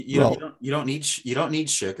Well, You don't need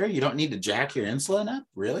sugar. You don't need to jack your insulin up,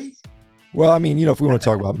 really? well, I mean, if we want to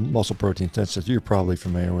talk about muscle protein synthesis, you're probably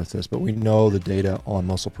familiar with this, but we know the data on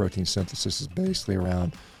muscle protein synthesis is basically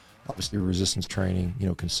around obviously resistance training,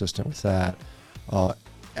 consistent with that, uh,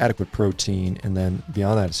 adequate protein, and then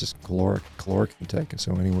beyond that, it's just caloric intake. And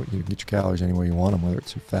so, anywhere you can get your calories anywhere you want them, whether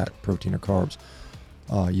it's through fat, protein, or carbs,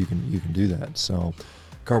 you can do that. So,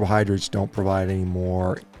 carbohydrates don't provide any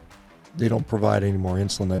more. They don't provide any more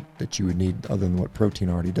insulin that you would need other than what protein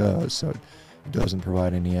already does. So, it doesn't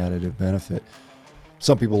provide any additive benefit.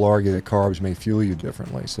 Some people argue that carbs may fuel you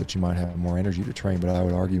differently so that you might have more energy to train, but I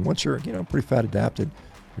would argue once you're pretty fat adapted,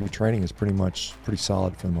 your training is pretty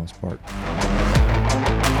solid for the most part.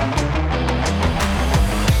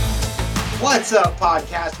 What's up,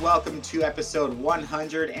 podcast? Welcome to episode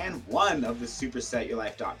 101 of the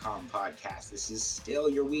SuperSetYourLife.com podcast. This is still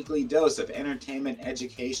your weekly dose of entertainment,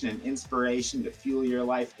 education, and inspiration to fuel your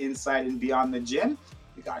life inside and beyond the gym.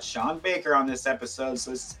 We got Sean Baker on this episode,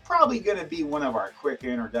 so this is probably going to be one of our quicker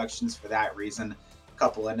introductions for that reason. A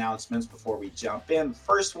couple announcements before we jump in.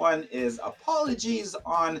 First one is apologies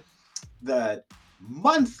on the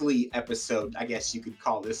monthly episode, I guess you could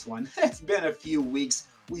call this one. It's been a few weeks.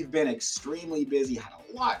 We've been extremely busy, had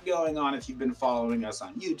a lot going on if you've been following us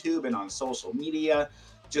on YouTube and on social media.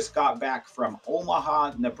 Just got back from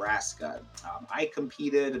Omaha, Nebraska. I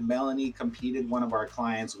competed, Melanie competed, one of our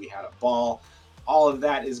clients. We had a ball. All of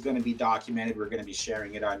that is going to be documented. We're going to be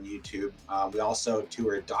sharing it on YouTube. We also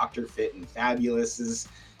toured Dr. Fit and Fabulous's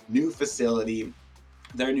new facility,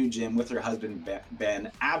 their new gym with her husband,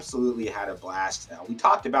 Ben. Absolutely had a blast. We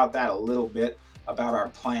talked about that a little bit, about our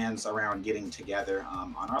plans around getting together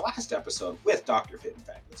on our last episode with Dr. Fit and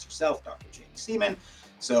Fabulous herself, Dr. Jamie Seaman.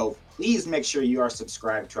 So please make sure you are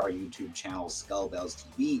subscribed to our YouTube channel, Skullbells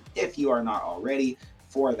TV, if you are not already,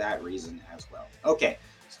 for that reason as well. Okay.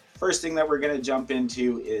 First thing that we're going to jump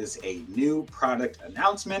into is a new product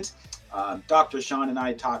announcement. Dr. Sean and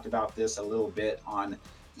I talked about this a little bit on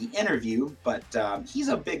the interview, but he's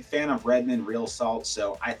a big fan of Redmond Real Salt,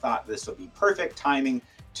 so I thought this would be perfect timing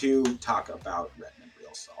to talk about Redmond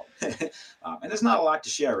Real Salt. And there's not a lot to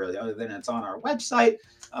share really, other than it's on our website.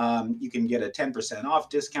 You can get a 10% off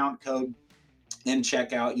discount code and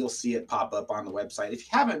check out. You'll see it pop up on the website. If you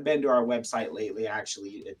haven't been to our website lately,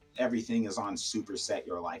 actually, everything is on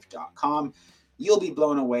supersetyourlife.com. You'll be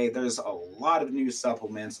blown away. There's a lot of new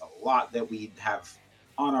supplements, a lot that we have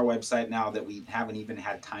on our website now that we haven't even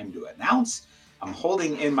had time to announce. I'm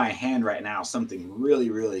holding in my hand right now something really,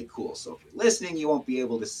 really cool. So if you're listening, you won't be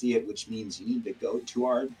able to see it, which means you need to go to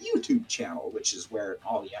our YouTube channel, which is where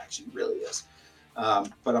all the action really is.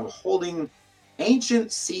 But I'm holding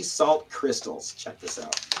Ancient Sea Salt Crystals. Check this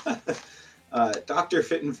out. Dr.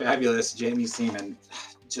 Fit and Fabulous, Jamie Seaman,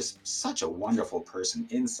 just such a wonderful person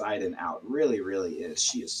inside and out. Really, really is.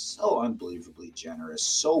 She is so unbelievably generous,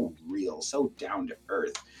 so real, so down to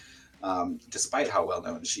earth, despite how well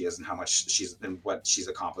known she is and how much she's and what she's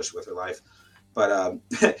accomplished with her life. But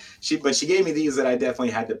she gave me these that I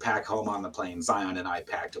definitely had to pack home on the plane. Zion and I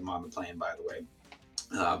packed them on the plane, by the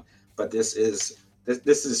way. But this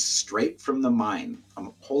is straight from the mine.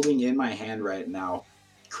 I'm holding in my hand right now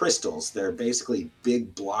crystals. They're basically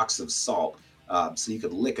big blocks of salt, so you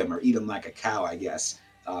could lick them or eat them like a cow, I guess.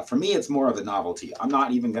 For me, it's more of a novelty. I'm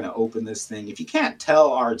not even going to open this thing. If you can't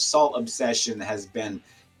tell, our salt obsession has been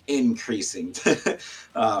increasing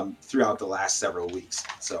throughout the last several weeks.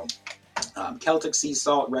 So Celtic Sea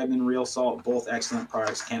Salt, Redmond Real Salt, both excellent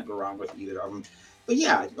products. Can't go wrong with either of them. But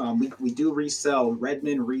yeah, we do resell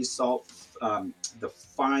Redmond Resalt, the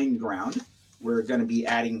fine ground. We're going to be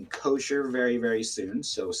adding kosher very, very soon,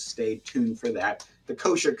 so stay tuned for that. The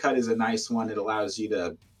kosher cut is a nice one. It allows you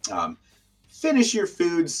to finish your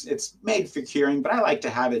foods. It's made for curing, but I like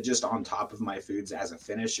to have it just on top of my foods as a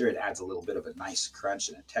finisher. It adds a little bit of a nice crunch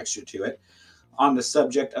and a texture to it. On the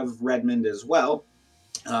subject of Redmond as well,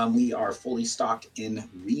 we are fully stocked in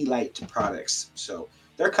Relight products. So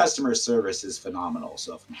their customer service is phenomenal.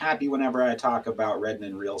 So if I'm happy whenever I talk about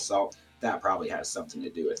Redmond Real Salt, that probably has something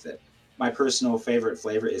to do with it. My personal favorite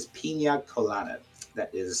flavor is Pina Colada.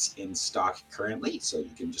 That is in stock currently. So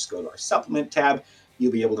you can just go to our supplement tab.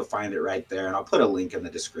 You'll be able to find it right there. And I'll put a link in the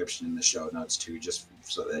description in the show notes too, just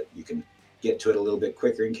so that you can get to it a little bit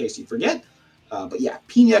quicker in case you forget. But yeah,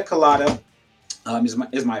 Pina Colada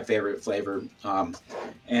is my favorite flavor.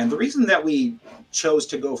 And the reason that we chose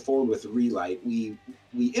to go forward with Relight, we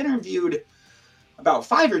interviewed about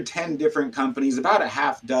 5 or 10 different companies, about a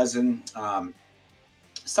half dozen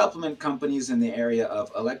supplement companies in the area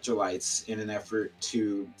of electrolytes in an effort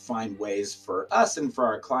to find ways for us and for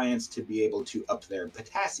our clients to be able to up their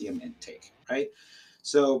potassium intake, right?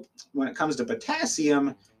 So when it comes to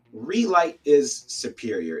potassium, Relight is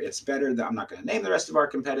superior. It's better. I'm not going to name the rest of our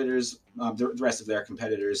competitors, the rest of their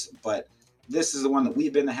competitors, but this is the one that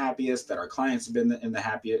we've been the happiest, that our clients have been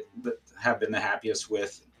the happiest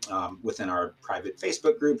with within our private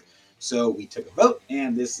Facebook group. So we took a vote,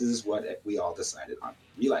 and this is what we all decided on.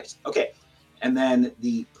 Relight. Okay. And then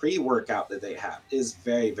the pre-workout that they have is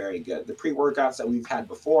very, very good. The pre-workouts that we've had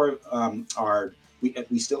before are,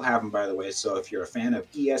 we still have them, by the way. So if you're a fan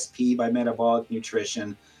of ESP by Metabolic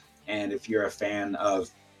Nutrition, and if you're a fan of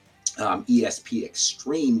ESP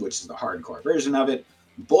Extreme, which is the hardcore version of it,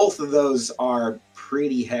 both of those are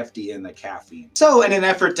pretty hefty in the caffeine. So in an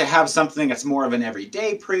effort to have something that's more of an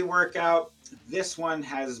everyday pre-workout, this one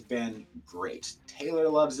has been great. Taylor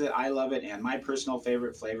loves it, I love it, and my personal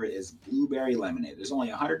favorite flavor is blueberry lemonade. There's only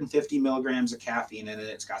 150 milligrams of caffeine in it.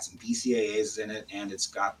 It's got some BCAAs in it, and it's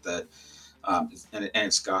got the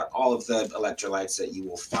it's got all of the electrolytes that you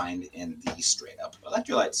will find in the straight up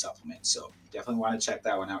electrolyte supplement. So you definitely want to check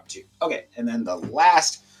that one out too. Okay, and then the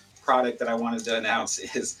last product that I wanted to announce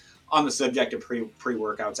is on the subject of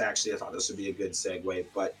pre-workouts. Actually, I thought this would be a good segue,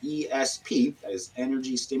 but ESP, that is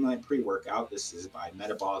Energy Stimulant Pre-Workout. This is by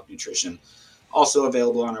Metabolic Nutrition, also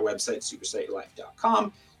available on our website,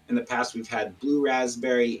 supersetyourlife.com. In the past, we've had blue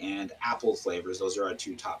raspberry and apple flavors. Those are our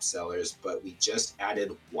two top sellers, but we just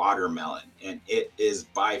added watermelon, and it is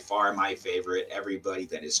by far my favorite. Everybody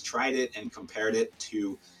that has tried it and compared it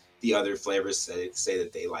to the other flavors say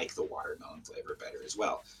that they like the watermelon flavor better as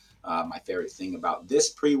well. My favorite thing about this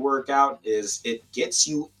pre-workout is it gets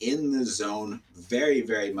you in the zone, very,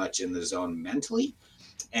 very much in the zone mentally.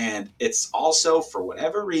 And it's also, for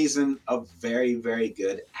whatever reason, a very, very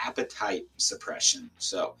good appetite suppression.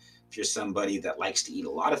 So if you're somebody that likes to eat a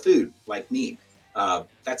lot of food, like me,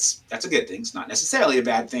 that's a good thing. It's not necessarily a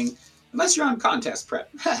bad thing, unless you're on contest prep.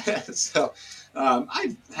 So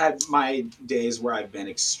I've had my days where I've been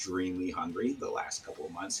extremely hungry the last couple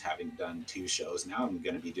of months, having done 2 shows now. I'm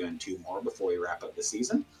going to be doing 2 more before we wrap up the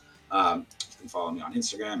season. You can follow me on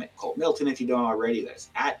Instagram at Colt Milton if you don't already. That's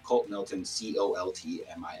at Colt Milton,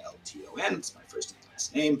 COLTMILTON. It's my first and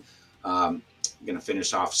last name. I'm going to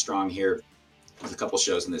finish off strong here with a couple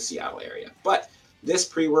shows in the Seattle area. But this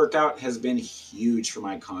pre-workout has been huge for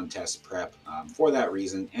my contest prep for that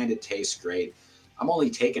reason, and it tastes great. I'm only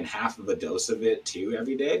taking half of a dose of it too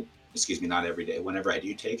every day. Excuse me, not every day. Whenever I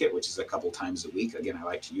do take it, which is a couple times a week. Again, I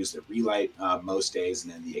like to use the Relight most days,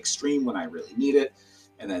 and then the Extreme when I really need it.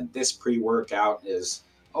 And then this pre-workout is,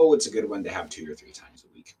 it's a good one to have 2 or 3 times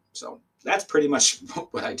a week. So that's pretty much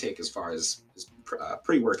what I take as far as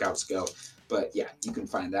pre-workouts go. But yeah, you can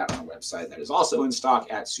find that on our website. That is also in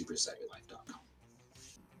stock at supersetyourlife.com.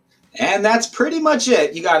 And that's pretty much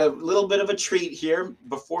it. You got a little bit of a treat here.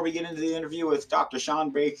 Before we get into the interview with Dr.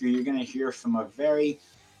 Shawn Baker, you're going to hear from a very,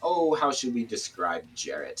 how should we describe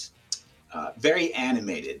Jarrett? Very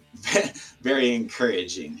animated, very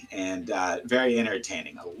encouraging, and very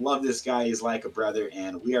entertaining. I love this guy. He's like a brother,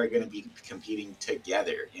 and we are going to be competing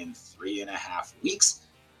together in 3.5 weeks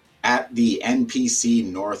at the NPC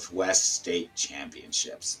Northwest State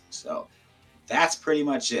Championships. So that's pretty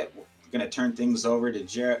much it. We're going to turn things over to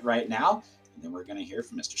Jarrett right now, and then we're going to hear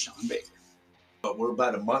from Mr. Shawn Baker. But we're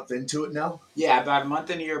about a month into it now? Yeah, about a month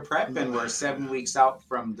into your prep, and we're 7 weeks out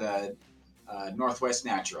from the Northwest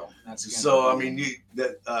Natural.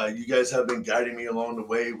 You guys have been guiding me along the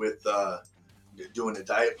way with doing a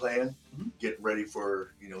diet plan, getting ready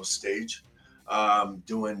for stage,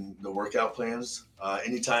 doing the workout plans.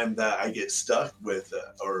 Anytime that I get stuck with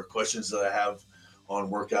or questions that I have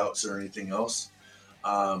on workouts or anything else,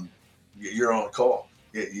 you're on call.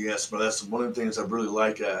 Yes, but that's one of the things I really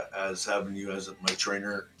like as having you as my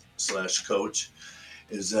trainer / coach,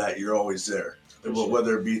 is that you're always there.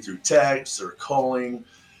 Whether it be through text or calling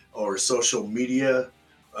or social media,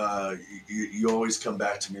 you always come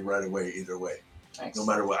back to me right away, either way. Thanks. No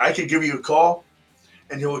matter what. I could give you a call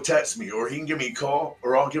and he'll text me, or he can give me a call,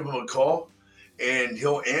 or I'll give him a call and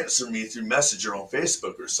he'll answer me through Messenger on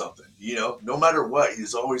Facebook or something. No matter what,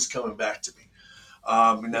 he's always coming back to me.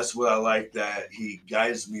 And that's what I like, that he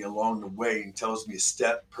guides me along the way and tells me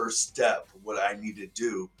step per step what I need to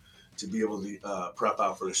do to be able to prep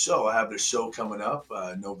out for the show. I have the show coming up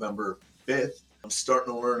November 5th. I'm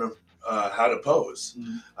starting to learn how to pose.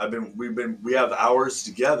 We have hours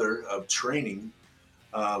together of training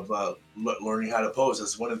of learning how to pose.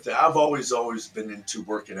 That's one of the things. I've always been into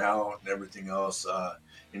working out and everything else,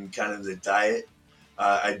 and kind of the diet.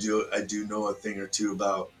 I do know a thing or two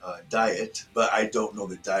about diet, but I don't know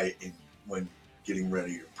the diet when getting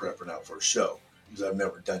ready or prepping out for a show, because I've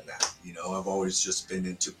never done that. I've always just been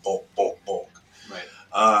into bulk. Right.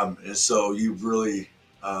 And so you've really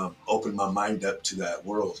opened my mind up to that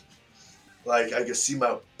world. Like I could see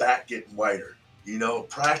my back getting wider. You know,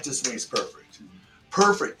 practice makes perfect.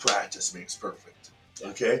 Perfect practice makes perfect.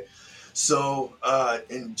 Okay, so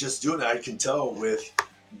in just doing it, I can tell with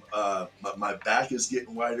my back is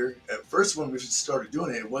getting wider. At first, when we started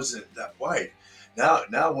doing it, it wasn't that wide.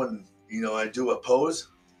 Now when I do a pose,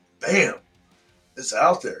 bam, it's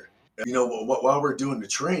out there. You know, while we're doing the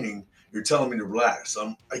training, you're telling me to relax.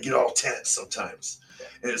 I get all tense sometimes,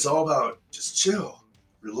 and it's all about just chill,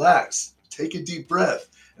 relax, take a deep breath.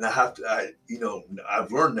 And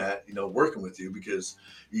I've learned that, working with you, because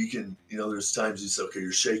you can, there's times you say, okay,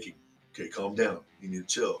 you're shaking. Okay, calm down. You need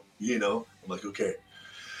to chill. I'm like, okay,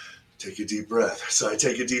 take a deep breath. So I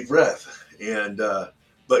take a deep breath, and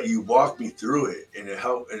but you walk me through it, and it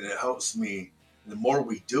helps me. The more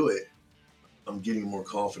we do it, I'm getting more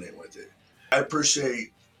confident with it. I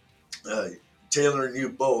appreciate Taylor and you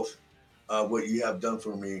both, what you have done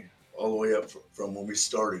for me all the way up from when we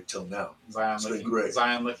started till now. It's been great.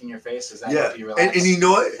 Zion licking your face, is that help you relax? And you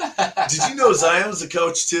know what? Did you know Zion's a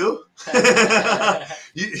coach too?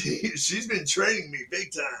 She's been training me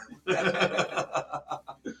big time.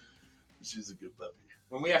 She's a good puppy.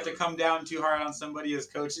 When we have to come down too hard on somebody as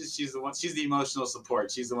coaches, she's the emotional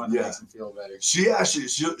support. She's the one that makes them feel better.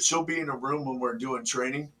 She'll be in a room when we're doing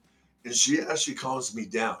training, and she actually calms me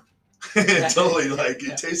down. Totally, like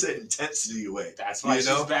it takes that intensity away. That's why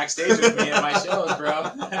she's backstage with me at my shows,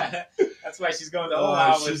 bro. That's why she's going to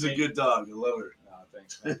Omaha with me. She's a good dog. I love her. Oh,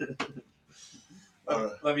 thanks, man.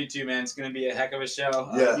 Love you too, man. It's going to be a heck of a show.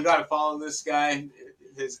 Yeah. You got to follow this guy.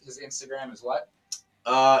 His Instagram is what?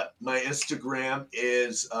 My Instagram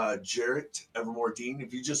is Jarrett Evermore Dean.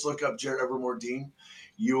 If you just look up Jarrett Evermore Dean,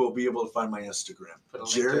 you will be able to find my Instagram.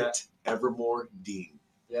 Jarrett Evermore Dean.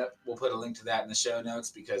 Yep, we'll put a link to that in the show notes,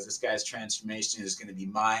 because this guy's transformation is going to be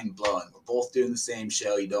mind-blowing. We're both doing the same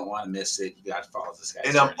show. You don't want to miss it. You got to follow this guy.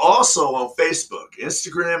 And I'm also on Facebook,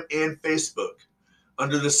 Instagram and Facebook,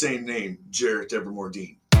 under the same name, Jarrett Evermore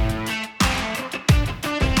Dean.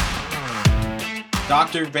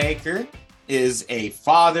 Dr. Baker is a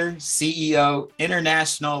father, CEO,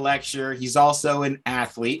 international lecturer. He's also an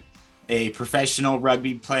athlete, a professional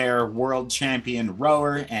rugby player, world champion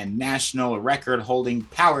rower, and national record-holding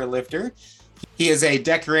powerlifter. He is a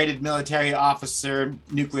decorated military officer,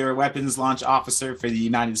 nuclear weapons launch officer for the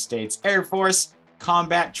United States Air Force,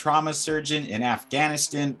 combat trauma surgeon in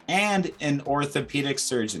Afghanistan, and an orthopedic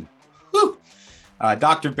surgeon. Whew.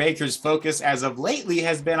 Dr. Baker's focus as of lately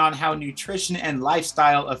has been on how nutrition and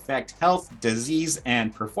lifestyle affect health, disease,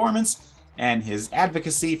 and performance. And his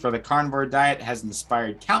advocacy for the carnivore diet has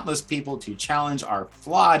inspired countless people to challenge our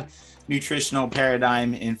flawed nutritional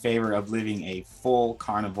paradigm in favor of living a full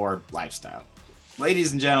carnivore lifestyle.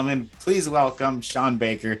 Ladies and gentlemen, please welcome Shawn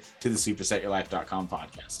Baker to the SuperSetYourLife.com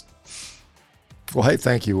podcast. Well, hey,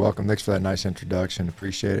 thank you. Welcome. Thanks for that nice introduction.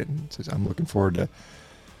 Appreciate it. And I'm looking forward to,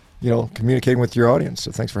 communicating with your audience.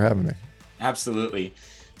 So thanks for having me. Absolutely.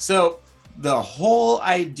 So the whole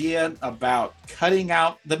idea about cutting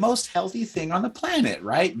out the most healthy thing on the planet,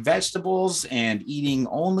 right? Vegetables and eating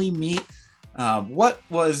only meat. What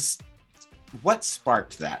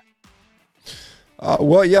sparked that?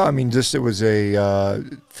 It was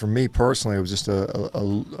for me personally, it was just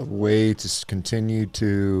a way to continue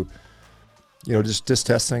to, just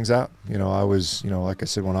test things out. I was, like I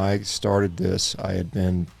said, when I started this, I had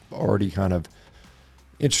been already kind of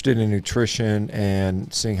interested in nutrition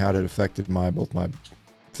and seeing how it affected both my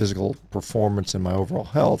physical performance and my overall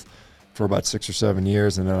health for about 6 or 7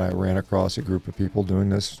 years. And then I ran across a group of people doing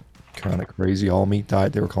this kind of crazy all meat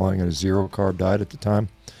diet. They were calling it a zero carb diet at the time.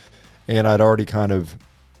 And I'd already kind of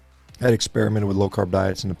had experimented with low carb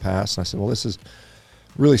diets in the past. And I said, well, this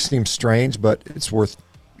really seems strange, but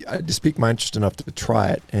I just piqued my interest enough to try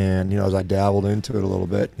it. And, as I dabbled into it a little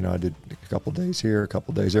bit, I did a couple days here, a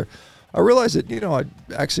couple days there. I realized that, I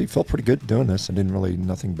actually felt pretty good doing this.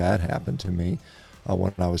 Nothing bad happened to me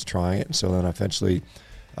when I was trying it. And so then eventually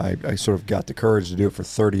I sort of got the courage to do it for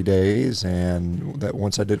 30 days. And that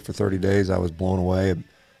once I did it for 30 days, I was blown away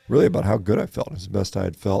really about how good I felt. It was the best I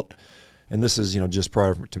had felt. And this is, just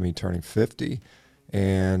prior to me turning 50.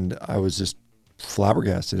 And I was just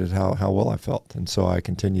flabbergasted at how well I felt. And so I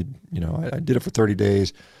continued, I did it for 30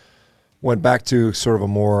 days, went back to sort of a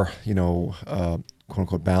more, quote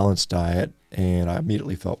unquote balanced diet, and I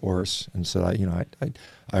immediately felt worse. And so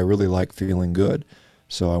I really like feeling good.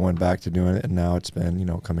 So I went back to doing it, and now it's been,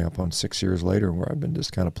 coming up on 6 years later where I've been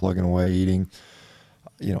just kind of plugging away, eating,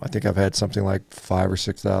 I think I've had something like 5 or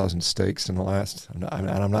 6 thousand steaks in the last, and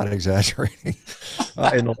I'm not exaggerating,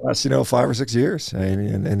 in the last, 5 or 6 years.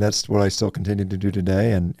 And that's what I still continue to do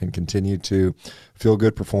today, and continue to feel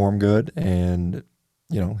good, perform good, and,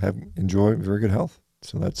 enjoy very good health.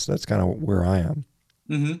 So that's kind of where I am.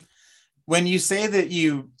 Mm-hmm. When you say that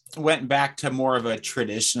you went back to more of a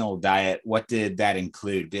traditional diet, what did that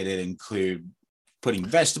include? Did it include putting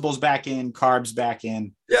vegetables back in, carbs back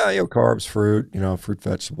in? Yeah, carbs, fruit, fruit,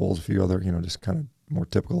 vegetables, a few other, just kind of more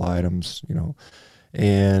typical items,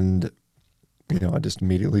 and, I just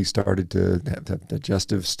immediately started to have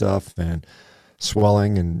digestive stuff and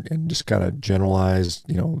swelling and just kind of generalized,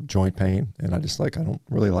 joint pain. And I don't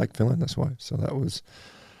really like feeling this way. So that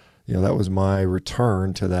was my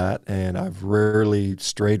return to that. And I've rarely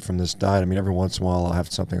strayed from this diet. I mean, every once in a while I'll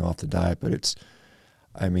have something off the diet, but it's,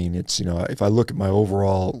 if I look at my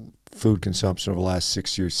overall food consumption over the last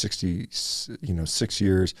 6 years, 6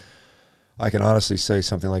 years, I can honestly say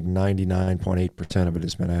something like 99.8% of it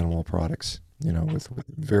has been animal products, with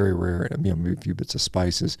very rare, maybe a few bits of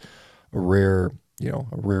spices, a rare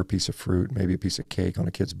piece of fruit, maybe a piece of cake on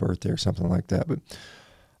a kid's birthday or something like that. But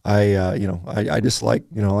I just like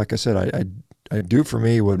I said, I do for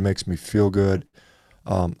me what makes me feel good.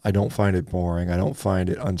 I don't find it boring. I don't find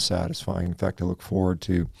it unsatisfying. In fact, I look forward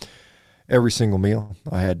to every single meal.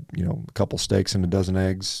 I had, a couple steaks and a dozen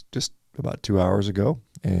eggs just about 2 hours ago,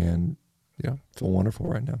 and feel wonderful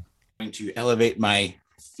right now. I'm going to elevate my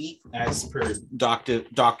feet as per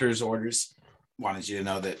doctor's orders. Wanted you to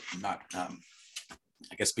know that I'm not,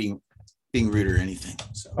 I guess, being rude or anything.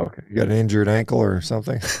 So. Okay, you got an injured ankle or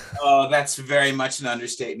something? Oh, that's very much an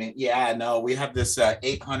understatement. Yeah, no, we have this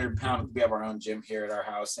 800-pound. We have our own gym here at our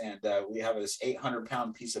house, and we have this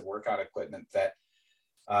 800-pound piece of workout equipment that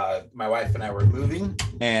my wife and I were moving,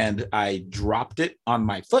 and I dropped it on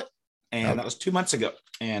my foot, and that was 2 months ago,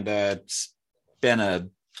 and it's been a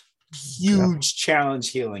huge challenge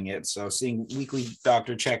healing it. So seeing weekly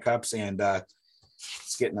doctor checkups, and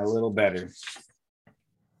it's getting a little better.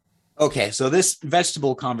 Okay, so this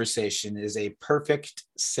vegetable conversation is a perfect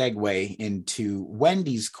segue into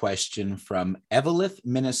Wendy's question from Evelith,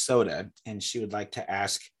 Minnesota, and she would like to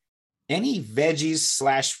ask, any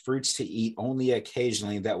veggies / fruits to eat only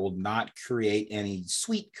occasionally that will not create any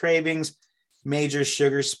sweet cravings, major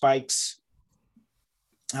sugar spikes?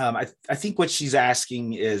 I think what she's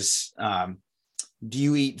asking is, do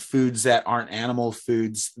you eat foods that aren't animal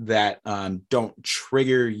foods that don't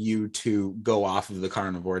trigger you to go off of the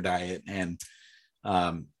carnivore diet and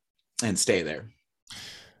stay there?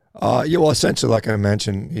 Well, essentially, like I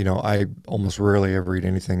mentioned, I almost rarely ever eat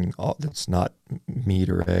anything that's not meat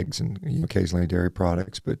or eggs, and occasionally dairy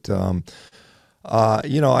products. But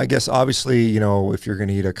I guess obviously, if you're going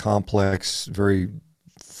to eat a complex, very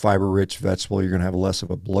fiber-rich vegetable, you're going to have less of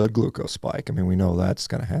a blood glucose spike. I mean, we know that's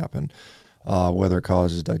going to happen. Whether it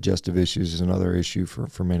causes digestive issues is another issue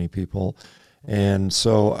for many people. And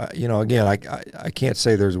so, again, I can't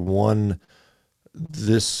say there's one,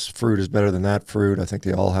 this fruit is better than that fruit. I think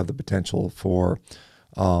they all have the potential for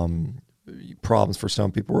problems for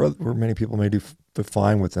some people, where many people may do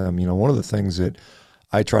fine with them. One of the things that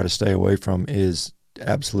I try to stay away from is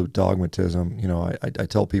absolute dogmatism. I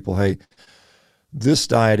tell people, hey, this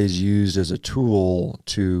diet is used as a tool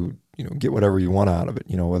to get whatever you want out of it,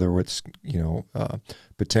 whether it's,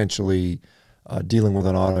 potentially dealing with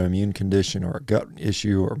an autoimmune condition or a gut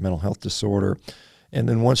issue or mental health disorder. And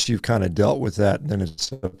then once you've kind of dealt with that, then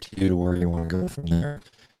it's up to you to where you want to go from there.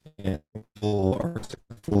 And people are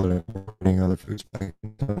successful at incorporating other foods,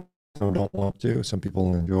 some don't want to. Some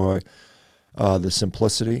people enjoy the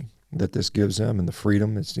simplicity that this gives them and the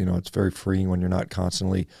freedom. It's, it's very freeing when you're not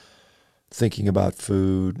constantly thinking about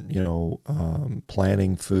food,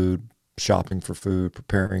 planning food, shopping for food,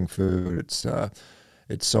 preparing food. It's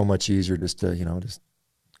so much easier just to, just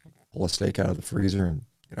pull a steak out of the freezer and,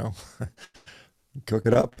 cook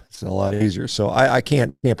it up. It's a lot easier. So I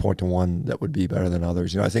can't point to one that would be better than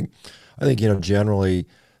others. I think, generally,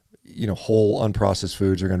 whole unprocessed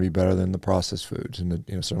foods are going to be better than the processed foods, and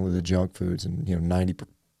certainly the junk foods, and 95%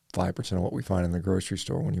 of what we find in the grocery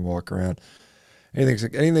store when you walk around.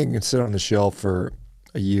 Anything can sit on the shelf for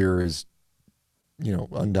a year is,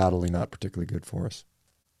 undoubtedly not particularly good for us.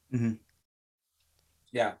 Mm-hmm.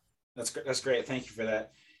 Yeah, that's great. Thank you for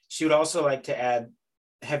that. She would also like to add,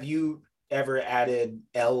 have you ever added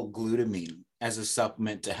L-glutamine as a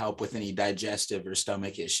supplement to help with any digestive or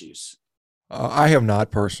stomach issues? I have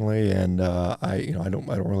not personally, and I don't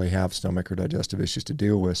really have stomach or digestive issues to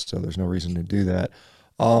deal with, so there's no reason to do that.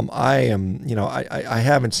 I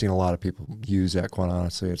haven't seen a lot of people use that, quite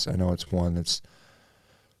honestly. I know it's one that's,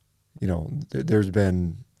 there's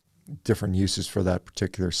been different uses for that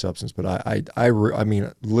particular substance, but I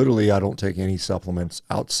mean, literally, I don't take any supplements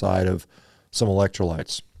outside of some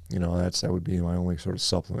electrolytes. That would be my only sort of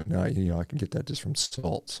supplement. Now, I can get that just from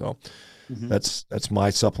salt. So Mhm. that's my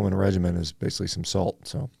supplement regimen is basically some salt.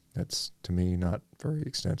 So that's, to me, not very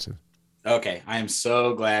extensive. Okay, I am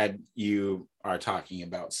so glad you are talking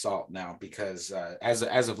about salt now, because as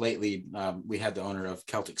of lately, we had the owner of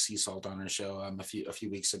Celtic Sea Salt on our show a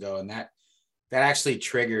few weeks ago, and that actually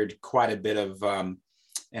triggered quite a bit of an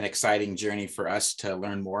exciting journey for us to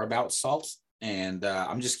learn more about salt. And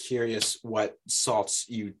I'm just curious what salts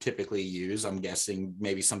you typically use. I'm guessing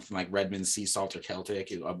maybe something like Redmond sea salt or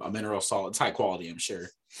Celtic, a mineral salt. It's high quality, I'm sure.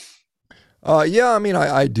 Yeah, I mean,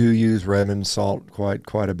 I do use Redmond salt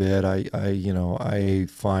quite a bit. I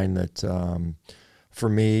find that for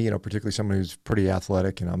me, particularly someone who's pretty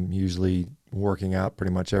athletic, and I'm usually working out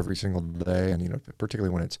pretty much every single day, and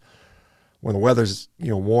particularly when the weather's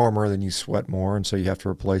warmer, then you sweat more, and so you have to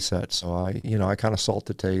replace that. So I kind of salt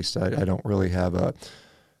the taste. I don't really have a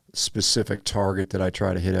specific target that I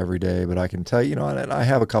try to hit every day, but I can tell you, and I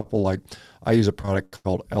have a couple. Like, I use a product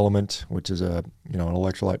called Element, which is an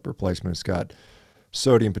electrolyte replacement. It's got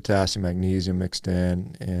sodium, potassium, magnesium mixed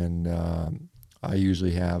in, and I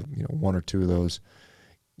usually have one or two of those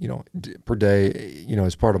per day,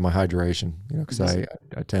 as part of my hydration, because I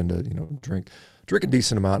tend to drink a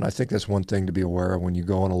decent amount. And I think that's one thing to be aware of when you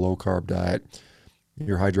go on a low carb diet.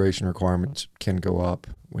 Your hydration requirements can go up.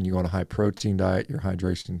 When you go on a high protein diet, your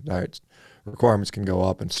hydration diet requirements can go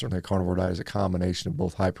up. And certainly a carnivore diet is a combination of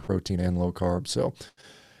both high protein and low carb. So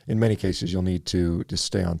in many cases, you'll need to just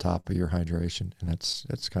stay on top of your hydration. And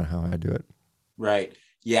that's kind of how I do it. Right.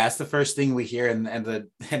 Yeah, it's the first thing we hear,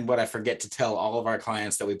 and what I forget to tell all of our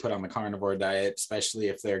clients that we put on the carnivore diet, especially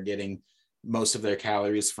if they're getting most of their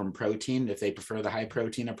calories from protein, if they prefer the high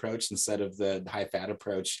protein approach instead of the high fat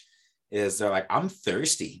approach, is they're like, I'm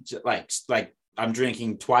thirsty, like I'm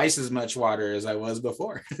drinking twice as much water as I was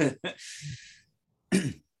before.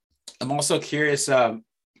 I'm also curious.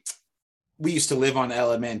 We used to live on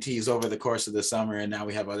LMNTs over the course of the summer, and now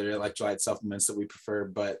we have other electrolyte supplements that we prefer.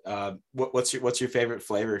 But what's your favorite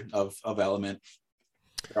flavor of Element?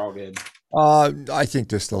 They're all good. I think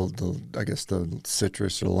just I guess the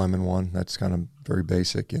citrus or the lemon one. That's kind of very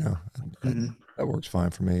basic, Mm-hmm. that works fine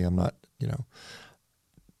for me. I'm not,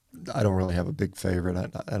 I don't really have a big favorite.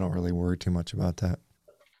 I don't really worry too much about that.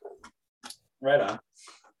 Right on.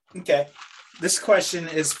 Okay. This question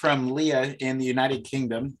is from Leah in the United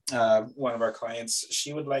Kingdom, one of our clients.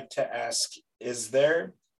 She would like to ask,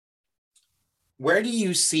 where do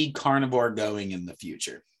you see carnivore going in the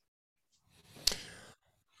future?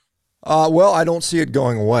 Well, I don't see it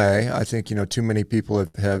going away. I think, too many people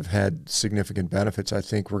have had significant benefits. I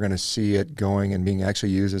think we're going to see it going and being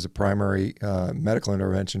actually used as a primary medical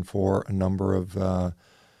intervention for a number of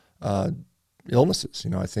illnesses.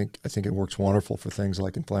 I think it works wonderful for things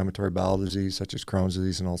like inflammatory bowel disease, such as Crohn's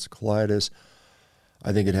disease and ulcerative colitis.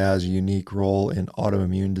 I think it has a unique role in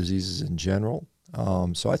autoimmune diseases in general.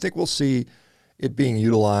 So I think we'll see it being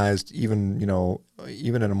utilized even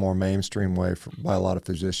in a more mainstream way by a lot of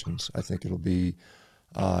physicians. I think it'll be,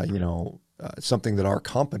 something that our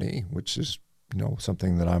company, which is,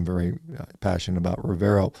 something that I'm very passionate about,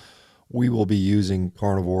 Revero, we will be using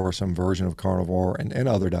carnivore, some version of carnivore, and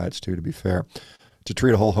other diets too, to be fair, to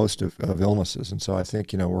treat a whole host of illnesses. And so I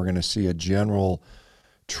think, we're going to see a general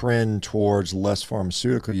trend towards less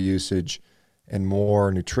pharmaceutical usage and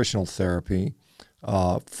more nutritional therapy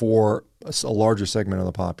for a larger segment of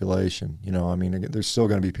the population. There's still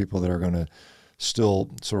going to be people that are going to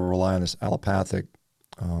still sort of rely on this allopathic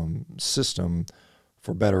system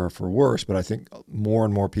for better or for worse. But I think more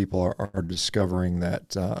and more people are discovering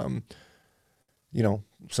that,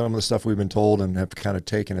 some of the stuff we've been told and have kind of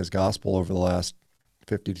taken as gospel over the last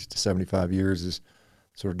 50 to 75 years is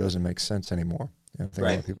sort of doesn't make sense anymore. I think a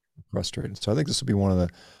lot of people are frustrated. So I think this will be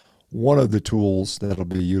one of the tools that'll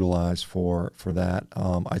be utilized for that.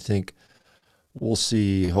 I think we'll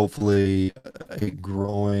see hopefully a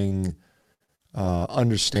growing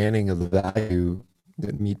understanding of the value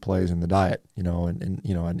that meat plays in the diet.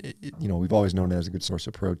 We've always known it as a good source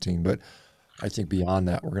of protein, but I think beyond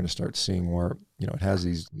that, we're going to start seeing where it has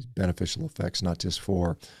these beneficial effects, not just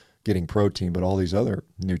for getting protein, but all these other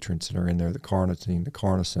nutrients that are in there: the carnitine, the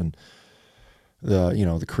carnosine, the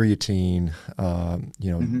creatine,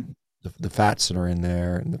 Mm-hmm. the fats that are in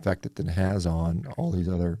there, and the effect that it has on all these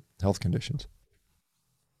other health conditions.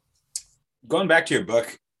 Going back to your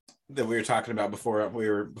book that we were talking about before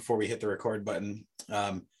we hit the record button,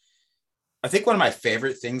 I think one of my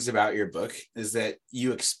favorite things about your book is that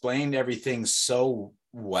you explained everything so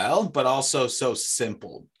well, but also so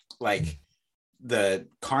simple. Like the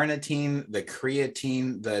carnitine, the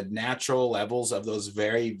creatine, the natural levels of those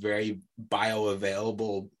very, very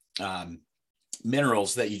bioavailable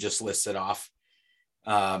minerals that you just listed off.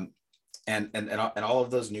 And all of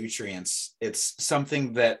those nutrients, it's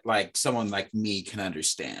something that like someone like me can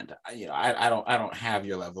understand. I don't have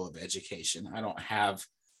your level of education. I don't have,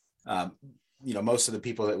 most of the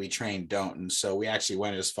people that we train don't. And so we actually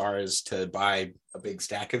went as far as to buy a big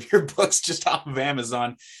stack of your books just off of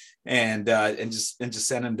Amazon and just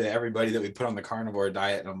send them to everybody that we put on the carnivore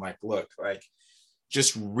diet. And I'm like, look, like,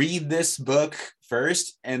 just read this book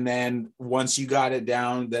first. And then once you got it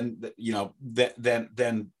down, then,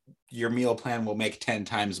 then your meal plan will make 10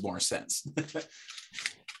 times more sense.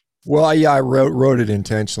 Well, yeah, I wrote it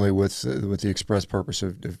intentionally with the express purpose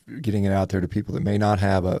of getting it out there to people that may not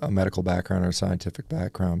have a medical background or a scientific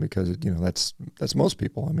background, because that's most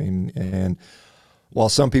people. I mean, and while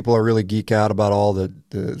some people are really geek out about all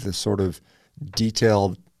the sort of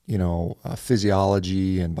detailed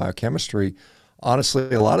physiology and biochemistry,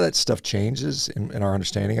 honestly, a lot of that stuff changes, and our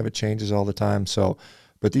understanding of it changes all the time. So,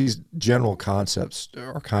 but these general concepts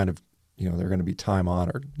are kind of they're going to be time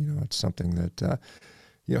honored. It's something that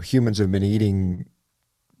humans have been eating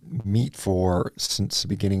meat for since the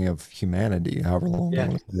beginning of humanity, however long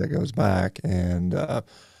that goes back. And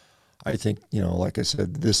I think, like I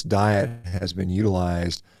said, this diet has been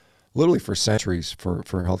utilized literally for centuries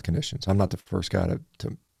for health conditions. I'm not the first guy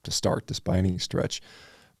to start this by any stretch,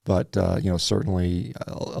 but certainly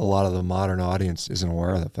a lot of the modern audience isn't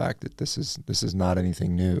aware of the fact that this is not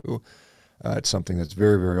anything new. It's something that's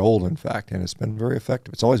very, very old, in fact, and it's been very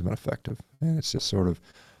effective. It's always been effective, and it's just sort of,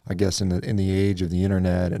 I guess, in the age of the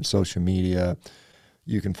internet and social media,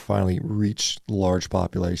 you can finally reach large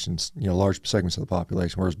populations, large segments of the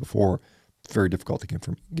population, whereas before, it's very difficult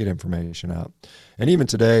to get information out. And even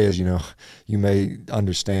today, as you may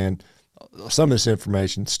understand, some of this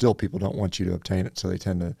information, still people don't want you to obtain it, so they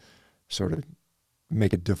tend to sort of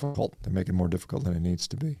make it difficult. They make it more difficult than it needs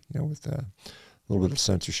to be, with a little bit of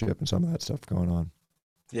censorship and some of that stuff going on.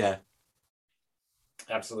 Yeah,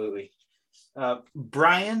 absolutely.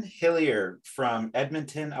 Brian Hillier from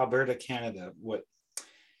Edmonton, Alberta, Canada.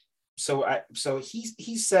 So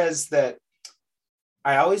he says that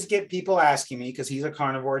I always get people asking me, because he's a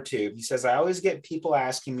carnivore too. He says, I always get people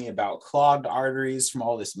asking me about clogged arteries from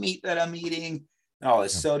all this meat that I'm eating and all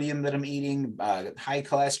this sodium that I'm eating, high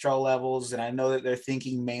cholesterol levels. And I know that they're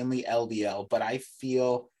thinking mainly LDL, but I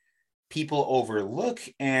feel people overlook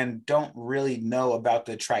and don't really know about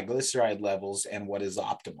the triglyceride levels and what is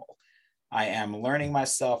optimal. I am learning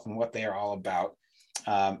myself and what they are all about.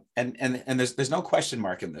 And there's no question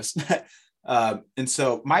mark in this. And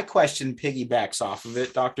so my question piggybacks off of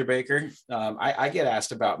it, Dr. Baker. I get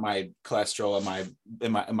asked about my cholesterol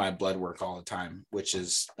and my blood work all the time, which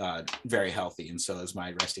is very healthy. And so is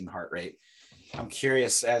my resting heart rate. I'm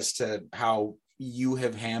curious as to how you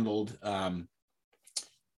have handled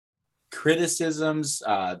criticisms,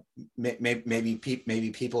 maybe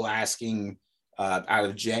people asking out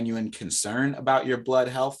of genuine concern about your blood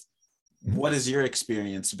health. What has your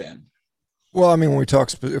experience been? Well, I mean, when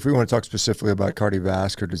if we want to talk specifically about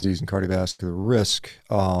cardiovascular disease and cardiovascular risk,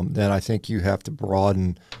 then I think you have to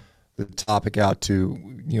broaden the topic out to,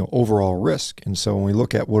 overall risk. And so when we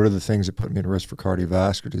look at what are the things that put me at risk for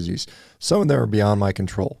cardiovascular disease, some of them are beyond my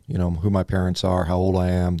control, who my parents are, how old I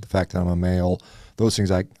am, the fact that I'm a male, those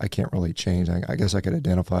things I can't really change. I guess I could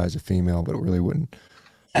identify as a female, but it really wouldn't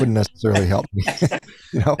necessarily help me.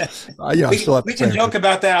 We can joke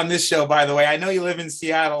about that on this show, by the way. I know you live in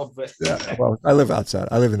Seattle, but well, I live outside.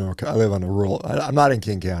 I live on the rural. I'm not in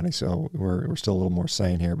King County, so we're still a little more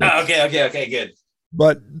sane here. But, okay, good.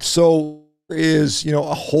 But so is a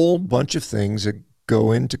whole bunch of things that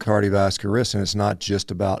go into cardiovascular risk, and it's not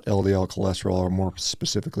just about LDL cholesterol, or more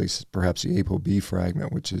specifically, perhaps the ApoB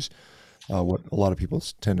fragment, which is what a lot of people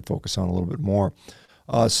tend to focus on a little bit more.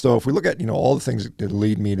 So if we look at, all the things that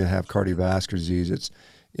lead me to have cardiovascular disease, it's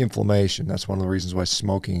inflammation. That's one of the reasons why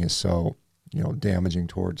smoking is so, damaging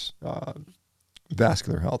towards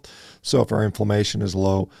vascular health. So if our inflammation is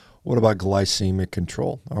low, what about glycemic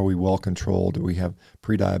control? Are we well controlled? Do we have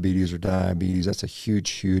prediabetes or diabetes? That's a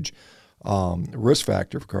huge risk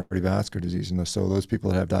factor for cardiovascular disease. And so those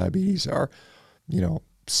people that have diabetes are,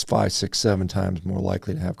 5, 6, 7 times more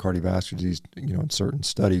likely to have cardiovascular disease, in certain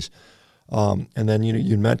studies. And then,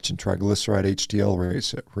 you mentioned triglyceride HDL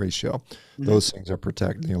ratio. Mm-hmm. Those things are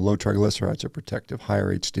protected. Low triglycerides are protective.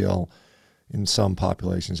 Higher HDL in some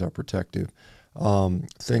populations are protective.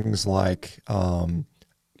 Things like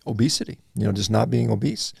obesity, just not being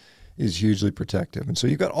obese is hugely protective. And so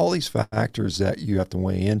you've got all these factors that you have to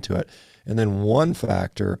weigh into it. And then one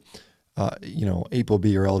factor,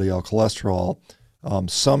 ApoB or LDL cholesterol,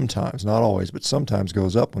 sometimes, not always, but sometimes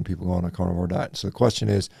goes up when people go on a carnivore diet. So the question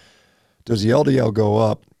is, does the LDL go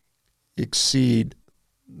up exceed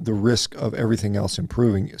the risk of everything else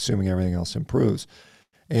improving, assuming everything else improves?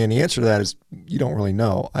 And the answer to that is you don't really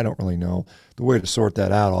know. I don't really know. The way to sort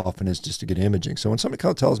that out often is just to get imaging. So when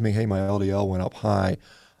somebody tells me, hey, my LDL went up high,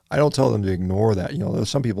 I don't tell them to ignore that.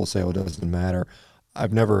 Some people say, oh, it doesn't matter.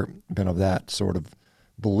 I've never been of that sort of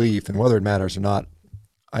belief. And whether it matters or not,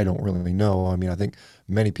 I don't really know. I mean, I think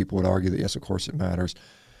many people would argue that, yes, of course it matters.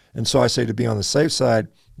 And so I say to be on the safe side,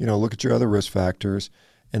 look at your other risk factors.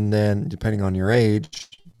 And then depending on your age,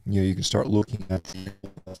 you can start looking at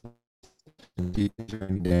is there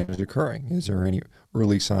any damage occurring? Is there any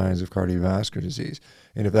early signs of cardiovascular disease?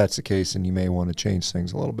 And if that's the case, then you may want to change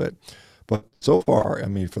things a little bit. But so far, I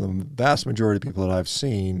mean, for the vast majority of people that I've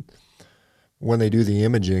seen, when they do the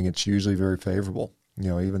imaging, it's usually very favorable,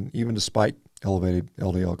 even despite elevated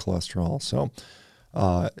LDL cholesterol. So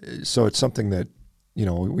it's something that,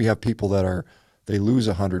 we have people that they lose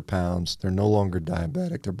 100 pounds, they're no longer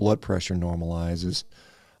diabetic, their blood pressure normalizes,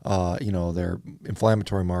 their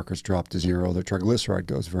inflammatory markers drop to zero, their triglyceride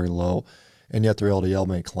goes very low, and yet their LDL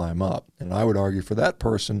may climb up. And I would argue for that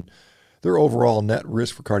person, their overall net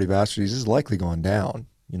risk for cardiovascular disease is likely gone down,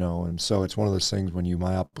 and so it's one of those things when you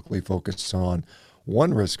myopically focus on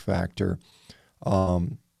one risk factor,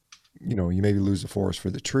 you maybe lose the forest for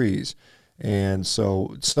the trees. And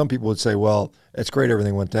so some people would say, well, it's great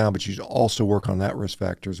everything went down, but you should also work on that risk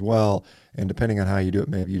factor as well. And depending on how you do it,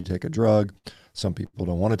 maybe you take a drug. Some people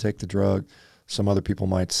don't want to take the drug. Some other people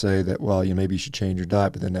might say that, well, maybe you should change your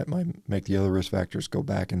diet, but then that might make the other risk factors go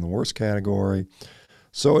back in the worst category.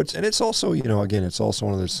 So it's also, again, it's also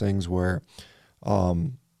one of those things where,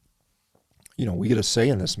 we get a say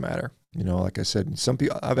in this matter. Like I said,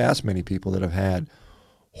 I've asked many people that have had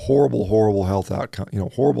horrible health outcome,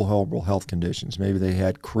 horrible health conditions. Maybe they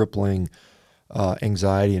had crippling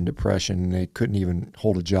anxiety and depression, and they couldn't even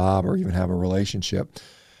hold a job or even have a relationship.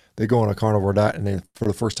 They go on a carnivore diet, and for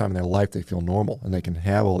the first time in their life, they feel normal and they can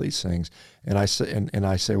have all these things. And I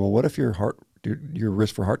say, well, what if your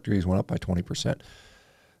risk for heart disease went up by 20%?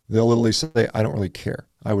 They'll literally say, I don't really care.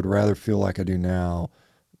 I would rather feel like I do now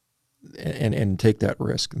and take that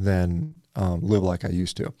risk than live like I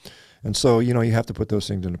used to. And so, you have to put those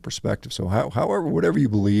things into perspective. So however, whatever you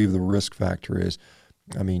believe the risk factor is,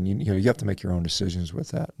 I mean, you have to make your own decisions with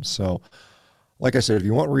that. And so, like I said, if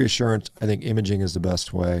you want reassurance, I think imaging is the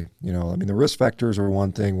best way. The risk factors are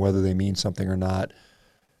one thing, whether they mean something or not.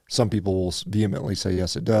 Some people will vehemently say,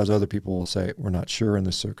 yes, it does. Other people will say, we're not sure in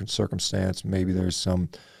this circumstance. Maybe there's some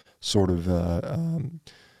sort of,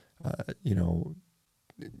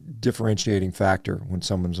 differentiating factor when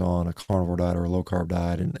someone's on a carnivore diet or a low carb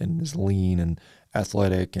diet and is lean and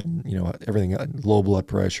athletic and, everything, low blood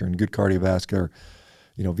pressure and good cardiovascular,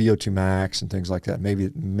 VO2 max and things like that.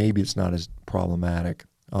 Maybe it's not as problematic.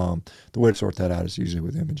 The way to sort that out is usually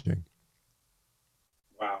with imaging.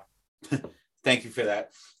 Wow. Thank you for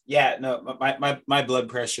that. Yeah, no, my blood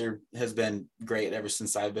pressure has been great ever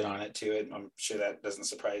since I've been on it too. And I'm sure that doesn't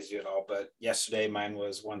surprise you at all. But yesterday mine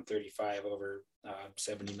was 135 over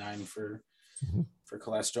 79 for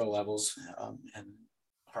cholesterol levels, and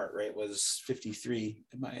heart rate was 53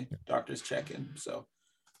 in my doctor's check-in. So,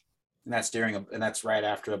 and that's right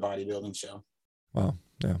after a bodybuilding show. Wow.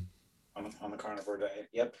 Yeah. On the carnivore diet.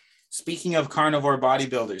 Yep. Speaking of carnivore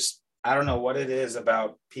bodybuilders, I don't know what it is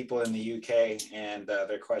about people in the UK and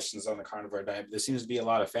their questions on the carnivore diet, but there seems to be a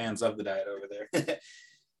lot of fans of the diet over there.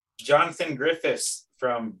 Jonathan Griffiths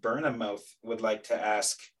from Bournemouth would like to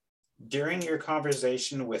ask, during your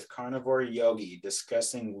conversation with Carnivore Yogi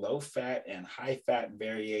discussing low-fat and high-fat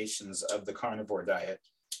variations of the carnivore diet,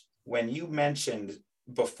 when you mentioned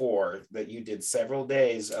before that you did several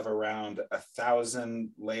days of around 1,000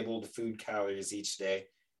 labeled food calories each day,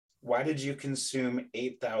 why did you consume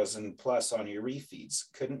 8,000 plus on your refeeds?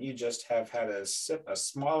 Couldn't you just have had a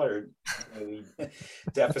smaller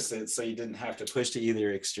deficit so you didn't have to push to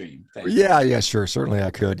either extreme? Yeah, sure. Certainly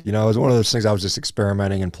I could. It was one of those things I was just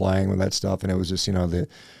experimenting and playing with that stuff. And it was just,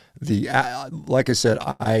 like I said,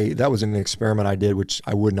 that was an experiment I did, which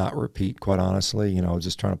I would not repeat, quite honestly. I was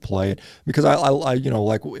just trying to play it because I like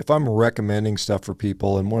if I'm recommending stuff for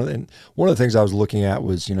people, and one of the things I was looking at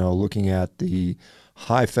was, looking at the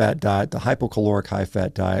high-fat diet, the hypocaloric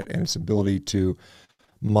high-fat diet, and its ability to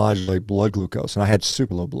modulate blood glucose. And I had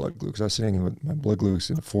super low blood glucose. I was sitting with my blood glucose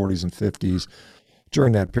in the 40s and 50s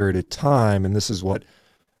during that period of time. And this is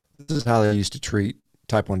how they used to treat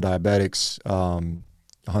type 1 diabetics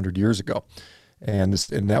 100 years ago. And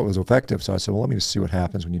that was effective. So I said, well, let me just see what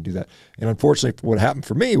happens when you do that. And unfortunately, what happened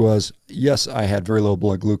for me was, yes, I had very low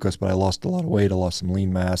blood glucose, but I lost a lot of weight. I lost some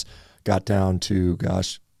lean mass, got down to,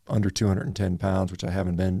 under 210 pounds, which I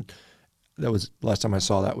haven't been. That was last time I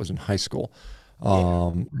saw that was in high school.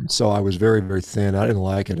 So I was very, very thin. I didn't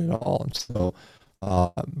like it at all. And so,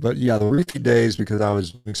 but yeah, the refeed days, because I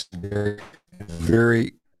was doing some dairy,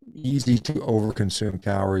 very easy to overconsume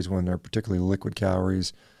calories when they're particularly liquid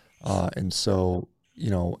calories. And so,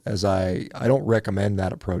 as I don't recommend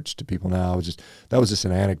that approach to people now. That was just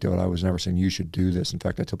an anecdote. I was never saying you should do this. In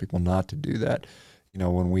fact, I tell people not to do that.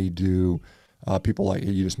 When we do, people like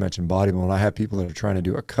you just mentioned bodybuilding, when I have people that are trying to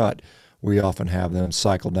do a cut, we often have them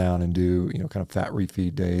cycle down and do, kind of fat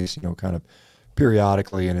refeed days, kind of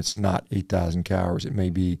periodically, and it's not 8,000 calories. It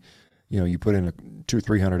may be, you put in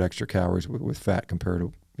 200-300 extra calories with fat compared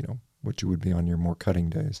to, what you would be on your more cutting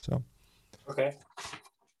days. So. Okay.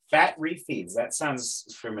 Fat refeeds. That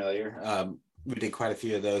sounds familiar. We did quite a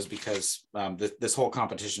few of those because this whole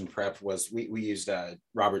competition prep was, we used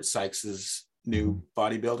Robert Sykes's new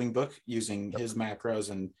bodybuilding book using his macros,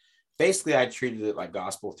 and basically I treated it like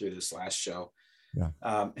gospel through this last show. Yeah.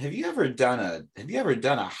 Have you ever done a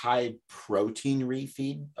high protein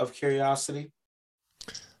refeed of curiosity?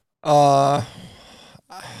 I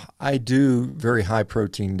do very high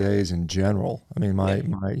protein days in general. I mean,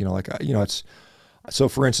 it's, so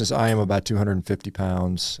for instance, I am about 250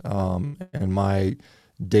 pounds, and my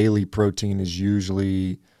daily protein is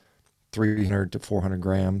usually 300 to 400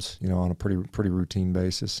 grams, on a pretty routine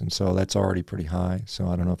basis. And so that's already pretty high. So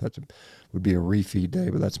I don't know if that would be a refeed day,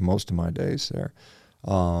 but that's most of my days there.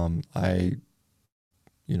 I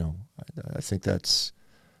think that's,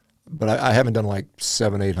 but I haven't done like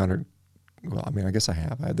 700-800. Well, I mean, I guess I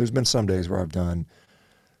have. There's been some days where I've done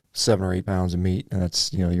 7 or 8 pounds of meat, and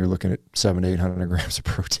that's, you're looking at 700-800 grams of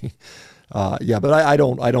protein. But I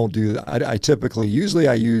don't do that. I typically, usually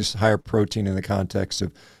I use higher protein in the context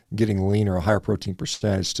of getting leaner. A higher protein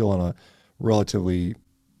percentage, still in a relatively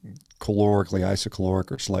calorically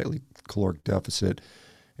isocaloric or slightly caloric deficit.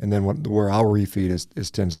 And then where our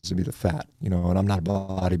refeed tends to be the fat, and I'm not a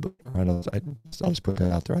bodybuilder. I'll just put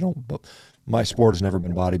that out there. But my sport has never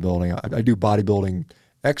been bodybuilding. I do bodybuilding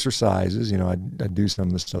exercises, I do some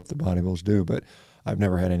of the stuff that bodybuilders do, but I've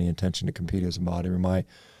never had any intention to compete as a bodybuilder.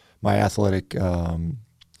 My athletic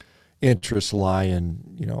interests lie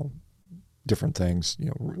in, different things,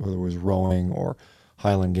 whether it was rowing or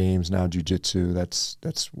Highland Games, now jiu-jitsu. That's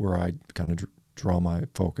where I kind of draw my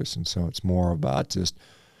focus. And so it's more about just,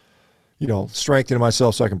 strengthening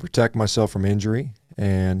myself so I can protect myself from injury,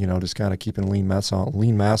 and, just kind of keeping lean mass on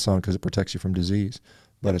because it protects you from disease.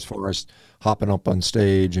 But as far as hopping up on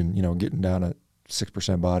stage and, getting down to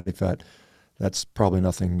 6% body fat, that's probably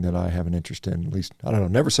nothing that I have an interest in. At least, I don't know,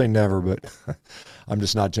 never say never, but I'm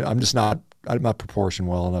not proportioned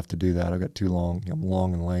well enough to do that. I've got too long. I'm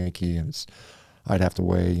long and lanky, and I'd have to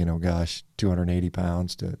weigh, 280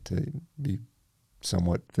 pounds to be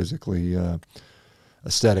somewhat physically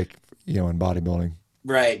aesthetic, in bodybuilding.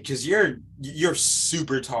 Right, because you're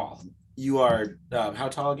super tall. You are how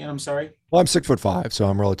tall again? I'm sorry. Well, I'm 6'5", so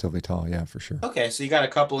I'm relatively tall. Yeah, for sure. Okay, so you got a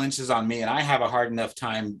couple inches on me, and I have a hard enough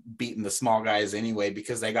time beating the small guys anyway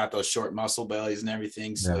because they got those short muscle bellies and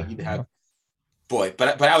everything. So you'd have, boy,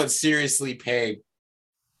 but I would seriously pay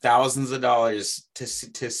thousands of dollars to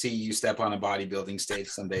see you step on a bodybuilding stage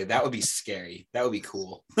someday. That would be scary. That would be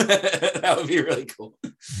cool. That would be really cool.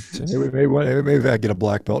 So maybe if I get a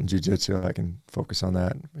black belt in jiu-jitsu, I can focus on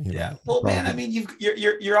that. Yeah. Well, man, I mean,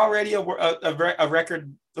 you're already a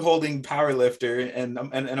record-holding power lifter, and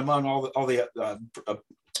among all the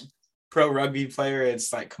pro rugby player,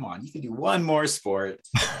 it's like, come on, you can do one more sport.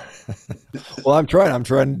 Well, I'm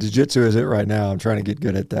trying. Jiu-jitsu is it right now. I'm trying to get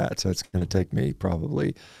good at that. So it's going to take me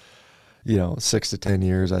probably, 6 to 10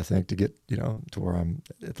 years, I think, to get, to where I'm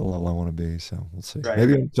at the level I want to be. So we'll see. Right.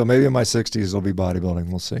 Maybe in my 60s, it'll be bodybuilding.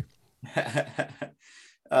 We'll see.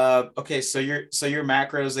 Okay. So your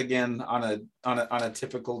macros again on a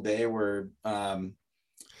typical day were,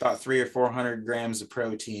 about 300 or 400 grams of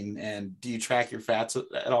protein. And do you track your fats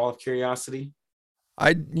at all, of curiosity?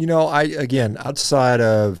 Again, outside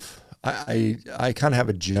of, I kind of have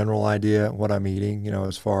a general idea of what I'm eating,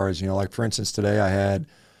 as far as, like for instance, today I had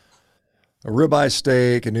a ribeye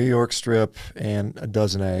steak, a New York strip, and a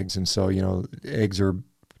dozen eggs. And so, eggs are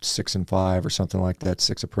 6 and 5 or something like that,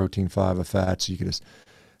 6 of protein, 5 of fat. So you could just,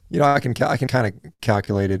 I can kind of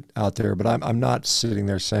calculate it out there, but I'm not sitting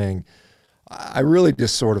there saying, I really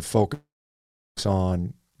just sort of focus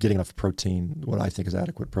on getting enough protein, what I think is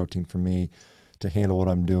adequate protein for me to handle what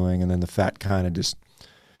I'm doing. And then the fat kind of just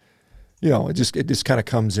it just kind of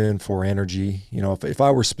comes in for energy. If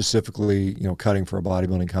I were specifically, cutting for a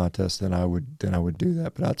bodybuilding contest, then I would do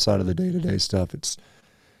that. But outside of the day-to-day stuff, it's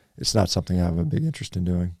not something I have a big interest in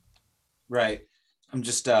doing. Right. I'm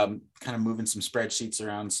just kind of moving some spreadsheets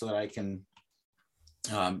around so that I can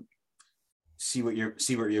see what your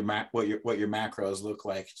macros look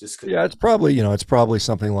like. Yeah, it's probably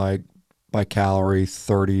something like by calorie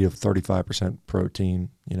 30 to 35% protein,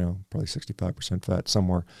 probably 65% fat,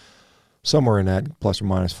 somewhere in that plus or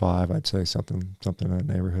minus 5, I'd say something in that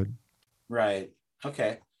neighborhood. Right.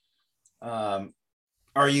 Okay.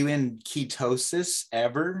 Are you in ketosis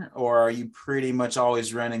ever, or are you pretty much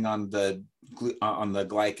always running on the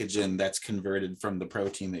glycogen that's converted from the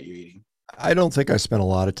protein that you're eating? I don't think I spend a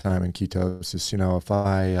lot of time in ketosis.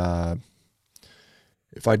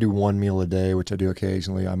 If I do one meal a day, which I do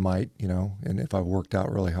occasionally, I might, and if I've worked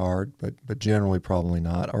out really hard, but generally probably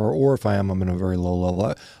not. Or if I'm in a very low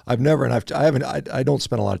level. I don't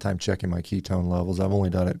spend a lot of time checking my ketone levels. I've only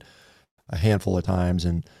done it a handful of times,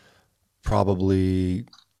 and probably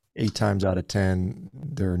 8 times out of 10,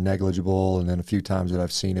 they're negligible. And then a few times that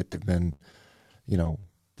I've seen it, they've been,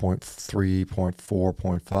 0.3, 0.4,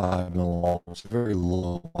 0.5 millimoles, very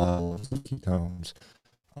low levels of ketones.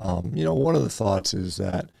 One of the thoughts is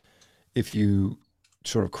that if you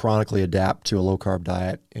sort of chronically adapt to a low carb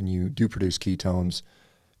diet and you do produce ketones,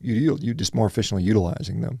 you just more efficiently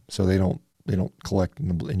utilizing them, so they don't collect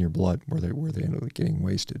in your blood where they end up getting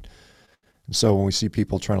wasted. And so when we see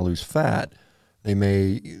people trying to lose fat, they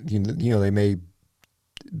may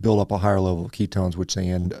build up a higher level of ketones, which they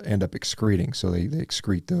end up excreting. So they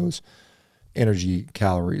excrete those energy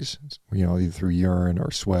calories, either through urine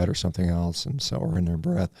or sweat or something else, or in their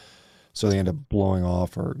breath. So they end up blowing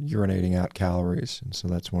off or urinating out calories. And so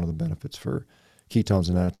that's one of the benefits for ketones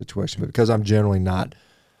in that situation. But because I'm generally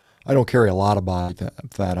I don't carry a lot of body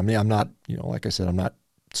fat. I mean, I'm not, like I said, I'm not,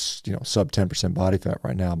 sub 10% body fat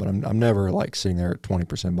right now, but I'm never like sitting there at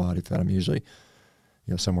 20% body fat. I'm usually,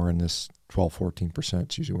 somewhere in this 12,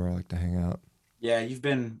 14% is usually where I like to hang out. Yeah. You've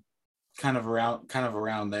been kind of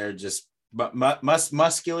around there, just but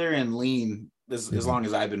muscular and lean as long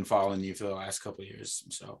as I've been following you for the last couple of years.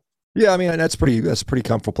 So yeah, I mean, that's a pretty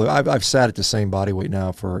comfortable. I've sat at the same body weight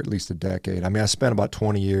now for at least a decade. I mean, I spent about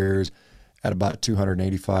 20 years at about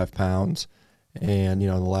 285 pounds, and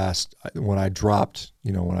when I dropped,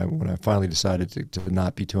 when I finally decided to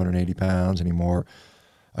not be 280 pounds anymore,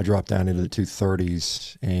 I dropped down into the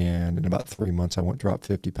 230s, and in about 3 months I dropped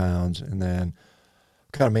 50 pounds, and then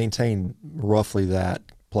kind of maintained roughly that,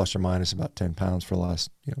 plus or minus about 10 pounds for the last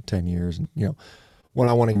 10 years. And when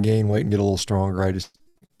I want to gain weight and get a little stronger, I just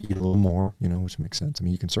eat a little more, which makes sense. I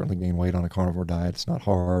mean, you can certainly gain weight on a carnivore diet. It's not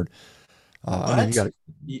hard. I mean,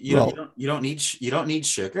 you don't need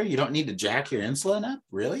sugar. You don't need to jack your insulin up,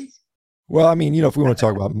 really. Well, I mean, if we want to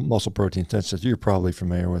talk about muscle protein synthesis, you're probably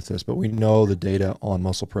familiar with this, but we know the data on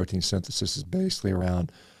muscle protein synthesis is basically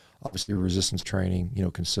around, obviously, resistance training,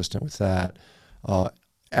 consistent with that,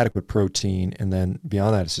 adequate protein, and then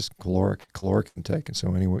beyond that, it's just caloric intake. And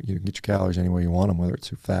so anyway, you can get your calories any way you want them, whether it's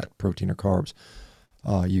through fat, protein, or carbs.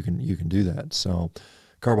 You can do that. So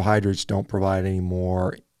carbohydrates don't provide any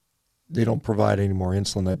more. They don't provide any more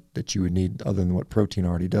insulin that you would need other than what protein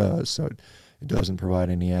already does. So it doesn't provide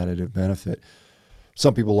any additive benefit.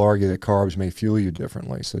 Some people argue that carbs may fuel you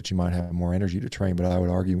differently so that you might have more energy to train. But I would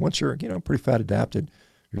argue once you're, pretty fat adapted,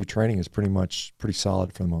 your training is pretty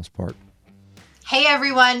solid for the most part. Hey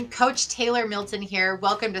everyone, Coach Taylor Milton here.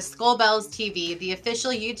 Welcome to Skullbells TV, the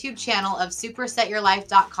official YouTube channel of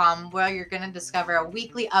SuperSetYourLife.com, where you're going to discover a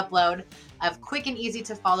weekly upload of quick and easy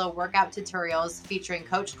to follow workout tutorials featuring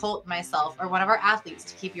Coach Colt, myself, or one of our athletes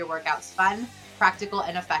to keep your workouts fun, practical,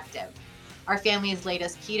 and effective. Our family's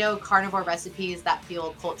latest keto carnivore recipes that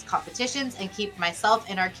fuel Colt's competitions and keep myself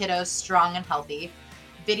and our kiddos strong and healthy.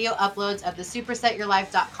 Video uploads of the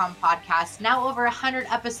SuperSetYourLife.com podcast, now over 100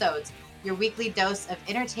 episodes. Your weekly dose of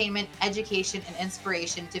entertainment, education, and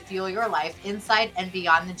inspiration to fuel your life inside and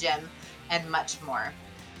beyond the gym, and much more.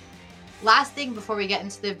 Last thing before we get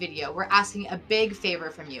into the video, we're asking a big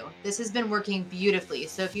favor from you. This has been working beautifully,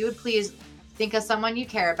 so if you would please think of someone you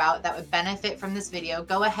care about that would benefit from this video,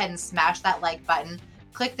 go ahead and smash that like button,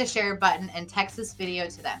 click the share button, and text this video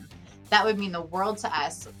to them. That would mean the world to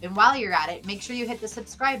us. And while you're at it, make sure you hit the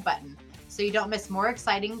subscribe button so you don't miss more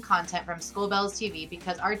exciting content from Skullbells TV,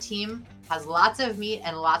 because our team has lots of meat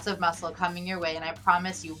and lots of muscle coming your way, and I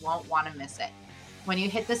promise you won't want to miss it. When you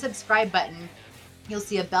hit the subscribe button, you'll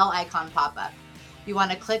see a bell icon pop up. You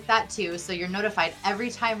want to click that too so you're notified every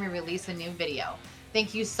time we release a new video.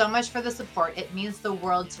 Thank you so much for the support. It means the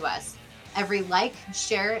world to us. Every like,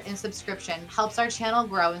 share, and subscription helps our channel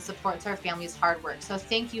grow and supports our family's hard work. So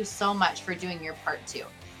thank you so much for doing your part too.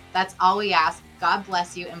 That's all we ask. God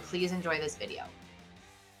bless you, and please enjoy this video.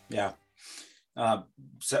 Yeah.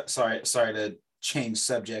 Sorry to change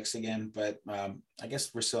subjects again, but I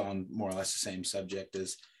guess we're still on more or less the same subject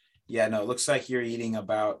as, yeah, no, it looks like you're eating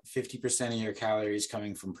about 50% of your calories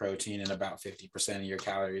coming from protein and about 50% of your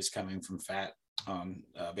calories coming from fat,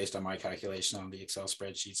 based on my calculation on the Excel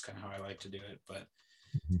spreadsheets, kind of how I like to do it. But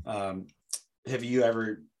have you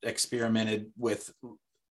ever experimented with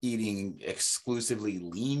eating exclusively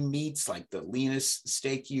lean meats, like the leanest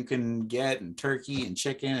steak you can get, and turkey and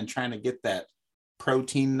chicken, and trying to get that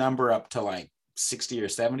protein number up to like 60 or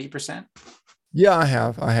 70%? Yeah, I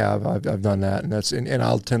have. I've done that, and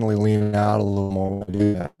I'll tend to lean out a little more when I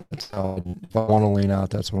do that. That's how, if I want to lean out,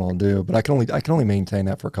 that's what I'll do. But I can only maintain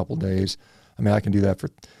that for a couple of days. I mean, I can do that for,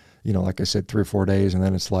 like I said, 3 or 4 days, and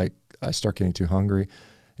then it's like I start getting too hungry,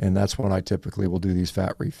 and that's when I typically will do these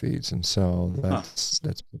fat refeeds. And so that's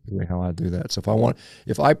typically how I do that. So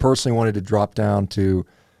if I personally wanted to drop down to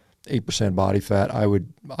 8% body fat, I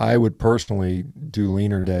would personally do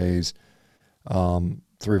leaner days.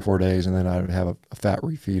 3 or 4 days, and then I would have a fat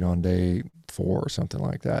refeed on day 4 or something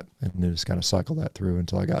like that, and then just kind of cycle that through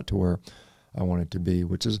until I got to where I wanted to be,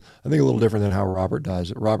 which is, I think, a little different than how Robert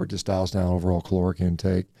does it. Robert just dials down overall caloric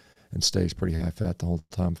intake and stays pretty high fat the whole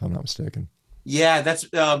time, if I'm not mistaken. Yeah, that's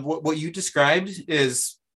what you described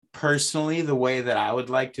is personally the way that I would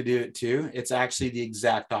like to do it too. It's actually the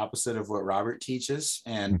exact opposite of what Robert teaches,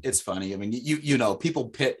 and it's funny. I mean, people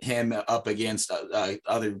pit him up against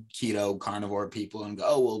other keto carnivore people and go,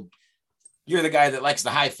 "Oh, well, you're the guy that likes the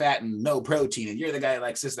high fat and no protein, and you're the guy that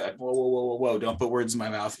likes this, that." Whoa! Don't put words in my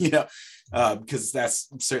mouth, because that's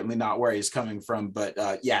certainly not where he's coming from. But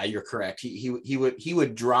yeah, you're correct. He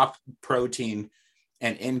would drop protein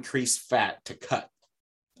and increase fat to cut.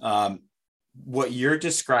 What you're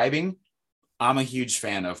describing, I'm a huge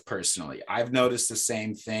fan of personally. I've noticed the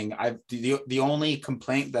same thing. The only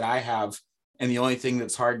complaint that I have, and the only thing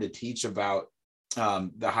that's hard to teach about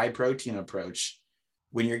the high protein approach,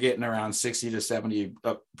 when you're getting around 60 to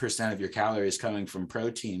 70% of your calories coming from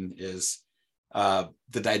protein, is the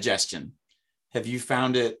digestion. Have you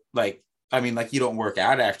found it like you don't work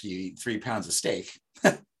out after you eat 3 pounds of steak,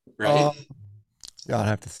 right? Yeah, I'd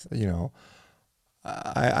have to,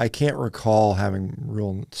 I can't recall having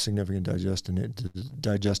real significant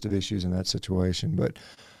digestive issues in that situation, but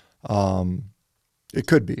it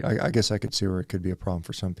could be. I guess I could see where it could be a problem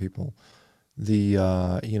for some people. The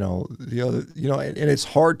other, and it's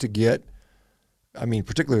hard to get. I mean,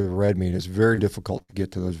 particularly with red meat, it's very difficult to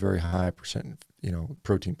get to those very high percent,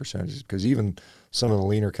 protein percentages, because even some of the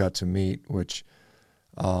leaner cuts of meat, which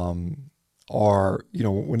are,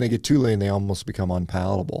 when they get too lean, they almost become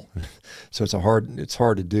unpalatable. So it's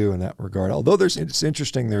hard to do in that regard. Although it's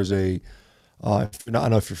interesting. There's I don't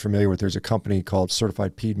know if you're familiar with, there's a company called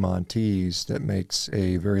Certified Piedmontese that makes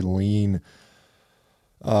a very lean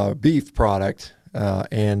beef product,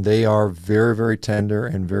 and they are very, very tender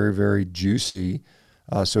and very, very juicy.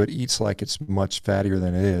 So it eats like it's much fattier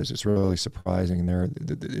than it is. It's really surprising.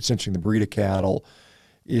 It's interesting. The breed of cattle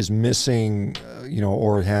is missing,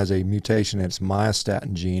 or it has a mutation in its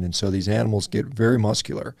myostatin gene, and so these animals get very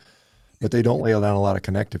muscular, but they don't lay down a lot of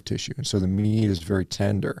connective tissue, and so the meat is very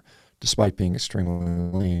tender, despite being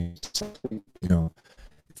extremely lean.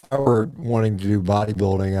 If I were wanting to do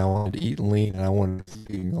bodybuilding, I wanted to eat lean, and I wanted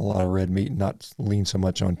to eat a lot of red meat, and not lean so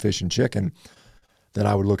much on fish and chicken, then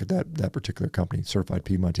I would look at that particular company, Certified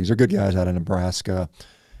Piedmontese. They're good guys out of Nebraska,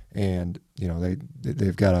 and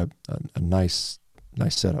they've got a nice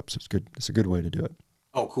setup. So it's a good way to do it.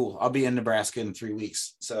 Oh, cool. I'll be in Nebraska in 3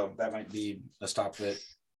 weeks, so that might be a stop that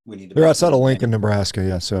we need to. They're outside of Lincoln, Nebraska.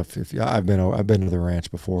 Yeah. So if I've been to the ranch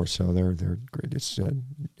before, so they're great. It's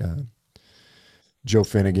Joe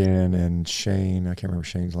Finnegan and Shane. I can't remember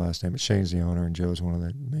Shane's last name, but Shane's the owner, and Joe's one of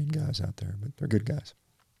the main guys out there. But they're good guys.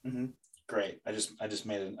 Mm-hmm. Great. I just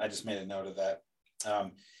made a note of that.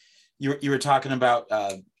 You were talking about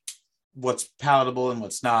what's palatable and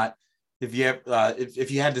what's not. If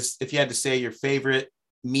you had to say your favorite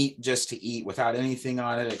meat just to eat without anything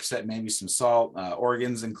on it except maybe some salt,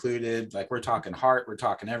 organs included, like we're talking heart, we're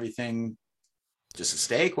talking everything, just a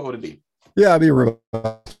steak, what would it be? Yeah, it'd be a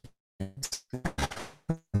ribeye.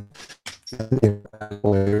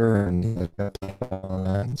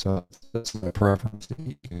 And so that's my preference to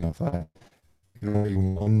eat. If I can only eat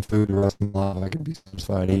one food the rest of my life, I can be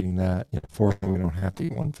satisfied eating that. Fortunately, we don't have to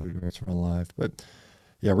eat one food the rest of our life, but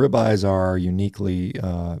yeah, ribeyes are uniquely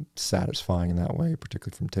satisfying in that way,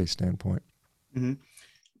 particularly from taste standpoint.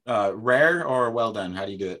 Mm-hmm. Rare or well done? How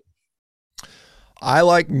do you do it? I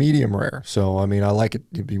like medium rare. So, I mean, I like it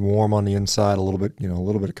to be warm on the inside, a little bit, a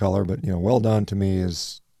little bit of color, but, well done to me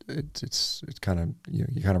is it's kind of, you're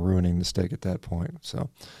kind of ruining the steak at that point. So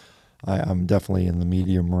I'm definitely in the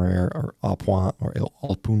medium rare or au point or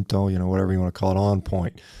al punto, whatever you want to call it, on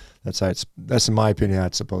point. That's in my opinion, how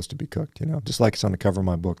it's supposed to be cooked, just like it's on the cover of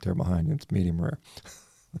my book there behind you. It's medium rare.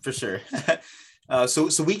 For sure.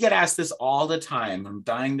 So we get asked this all the time. I'm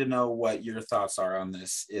dying to know what your thoughts are on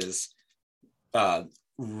this. Is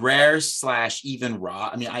rare / even raw.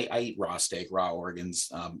 I mean, I eat raw steak, raw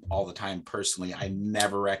organs all the time personally. I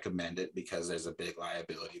never recommend it because there's a big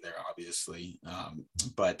liability there, obviously.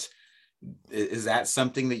 But is that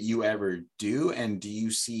something that you ever do? And do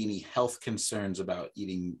you see any health concerns about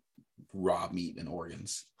eating raw meat and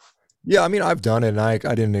organs? Yeah, I mean, I've done it, and I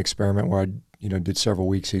did an experiment where I did several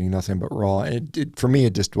weeks eating nothing but raw, and it for me,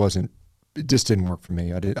 it just didn't work for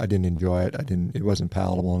me. I didn't enjoy it. It wasn't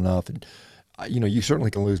palatable enough. And you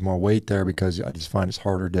certainly can lose more weight there because I just find it's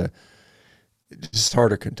harder to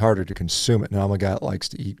consume it. Now I'm a guy that likes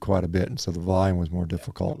to eat quite a bit, and so the volume was more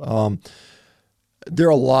difficult. There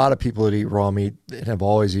are a lot of people that eat raw meat that have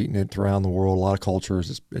always eaten it around the world. A lot of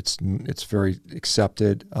cultures, it's very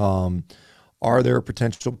accepted. Are there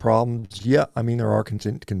potential problems? Yeah, I mean there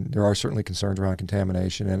are certainly concerns around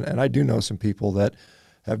contamination, and I do know some people that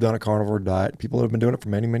have done a carnivore diet. People that have been doing it for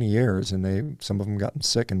many, many years, and some of them gotten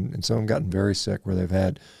sick, and some of them gotten very sick, where they've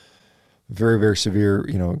had very, very severe,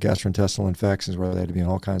 gastrointestinal infections, where they had to be on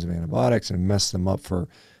all kinds of antibiotics and messed them up for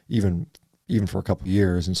even for a couple of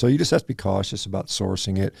years. And so you just have to be cautious about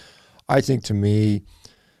sourcing it. I think, to me,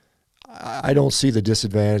 I don't see the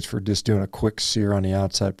disadvantage for just doing a quick sear on the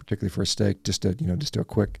outside, particularly for a steak, just do a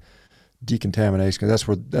quick decontamination, because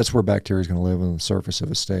that's where bacteria is going to live on the surface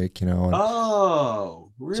of a steak, And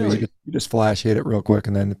oh, really? So you just flash hit it real quick,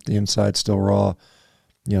 and then if the inside's still raw,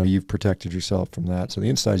 you've protected yourself from that. So the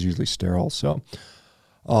inside's usually sterile. So,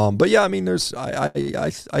 but yeah, I mean, I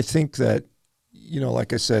think that,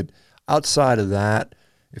 like I said, outside of that,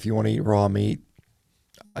 if you want to eat raw meat,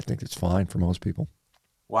 I think it's fine for most people.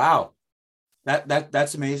 Wow.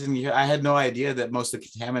 That's amazing. I had no idea that most of the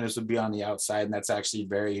contaminants would be on the outside, and that's actually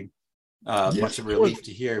very much of a relief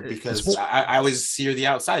to hear, because I always sear the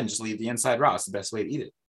outside and just leave the inside raw. It's the best way to eat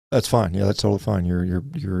it. That's fine. Yeah, that's totally fine.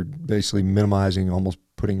 You're basically minimizing, almost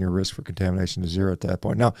putting your risk for contamination to zero at that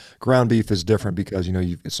point. Now, ground beef is different because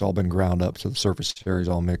it's all been ground up, so the surface area is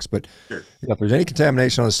all mixed. But sure. If there's any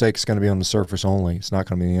contamination on the steak, it's going to be on the surface only. It's not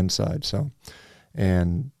going to be the inside. So,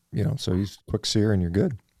 so you quick sear and you're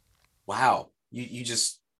good. Wow, you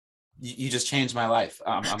just changed my life.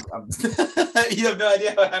 You have no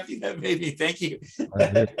idea how happy that made me. Thank you.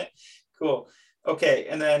 Cool. Okay,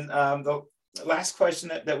 and then the last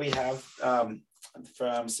question that we have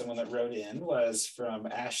from someone that wrote in was from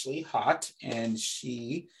Ashley Hott, and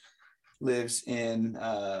she lives in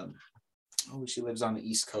she lives on the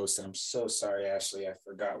East Coast. And I'm so sorry, Ashley, I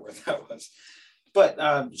forgot where that was. But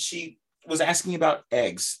she was asking about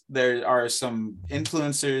eggs. There are some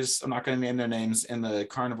influencers, I'm not going to name their names, in the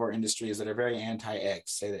carnivore industries that are very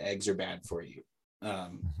anti-eggs, say that eggs are bad for you.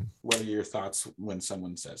 What are your thoughts when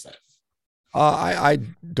someone says that? I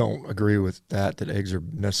don't agree with that eggs are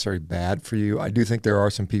necessarily bad for you. I do think there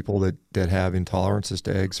are some people that have intolerances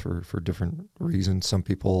to eggs for different reasons. Some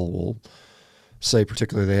people will say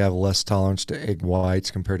particularly they have less tolerance to egg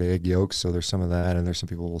whites compared to egg yolks, so there's some of that. And there's some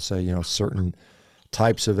people who will say, certain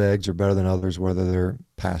types of eggs are better than others, whether they're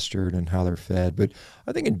pastured and how they're fed. But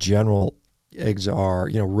I think in general, eggs are,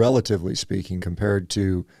 relatively speaking, compared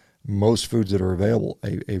to most foods that are available,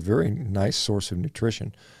 a very nice source of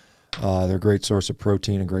nutrition. They're a great source of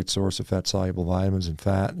protein, a great source of fat-soluble vitamins and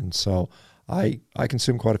fat. And so I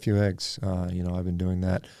consume quite a few eggs. I've been doing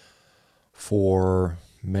that for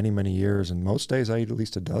many, many years, and most days I eat at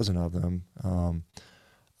least a dozen of them.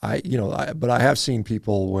 But I have seen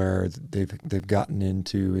people where they've gotten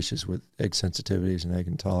into issues with egg sensitivities and egg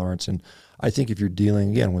intolerance. And I think if you're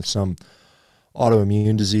dealing, again, with some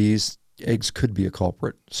autoimmune disease, eggs could be a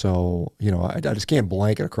culprit. So, I just can't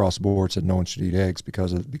blanket across the board that no one should eat eggs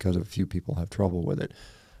because of a few people have trouble with it.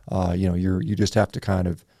 You just have to kind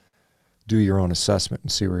of do your own assessment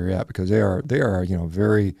and see where you're at, because they are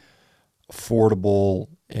very affordable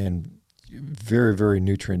and very, very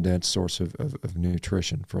nutrient dense source of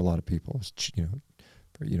nutrition for a lot of people. It's,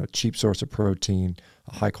 cheap source of protein,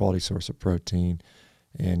 a high quality source of protein,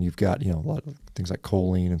 and you've got a lot of things like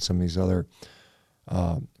choline and some of these other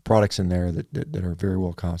products in there that are very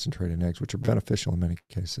well concentrated in eggs, which are beneficial in many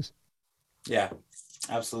cases. Yeah,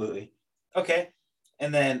 absolutely. Okay,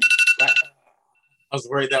 and then I was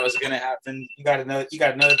worried that was going to happen. You got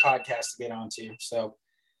another podcast to get onto, so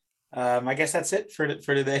I guess that's it for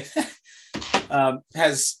today.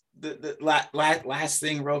 Has the last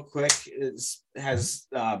thing real quick has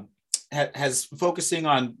focusing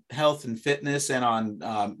on health and fitness and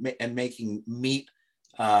on and making meat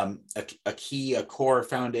a core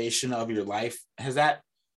foundation of your life. Has that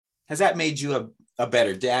made you a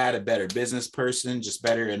better dad, a better business person, just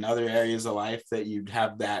better in other areas of life, that you'd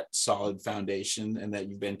have that solid foundation and that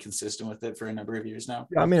you've been consistent with it for a number of years now?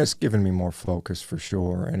 Yeah, I mean, it's given me more focus for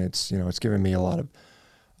sure, and it's it's given me a lot of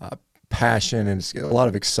passion and it's a lot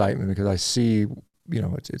of excitement because I see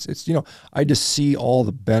it's I just see all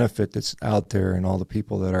the benefit that's out there and all the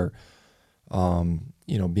people that are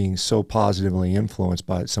being so positively influenced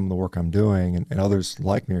by some of the work I'm doing and others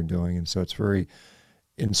like me are doing, and so it's very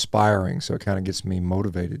inspiring. So it kind of gets me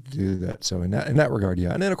motivated to do that. So in that regard,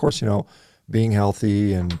 yeah. And then of course, being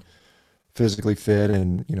healthy and physically fit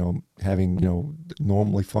and having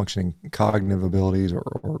normally functioning cognitive abilities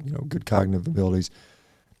or good cognitive abilities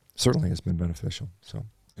certainly has been beneficial. So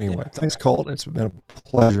anyway, thanks, Colt. It's been a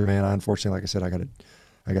pleasure, man. Unfortunately, like I said, I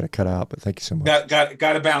got to cut out, but thank you so much. Got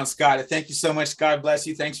to bounce. Got it. Thank you so much. God bless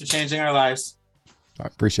you. Thanks for changing our lives. I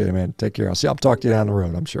appreciate it, man. Take care. I'll talk to you down the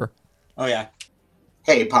road, I'm sure. Oh yeah.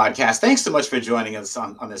 Hey, podcast. Thanks so much for joining us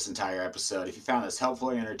on this entire episode. If you found this helpful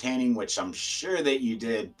or entertaining, which I'm sure that you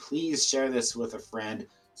did, please share this with a friend,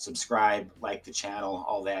 subscribe, like the channel,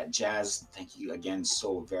 all that jazz. Thank you again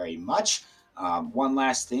so very much. One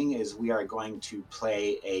last thing is we are going to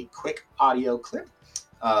play a quick audio clip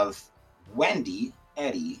of Wendy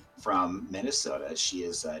Eddy from Minnesota. She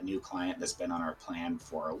is a new client that's been on our plan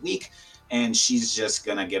for a week, and she's just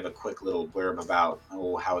going to give a quick little blurb about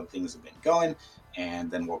how things have been going,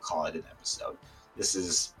 and then we'll call it an episode. This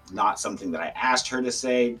is not something that I asked her to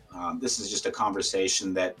say. This is just a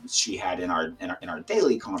conversation that she had in our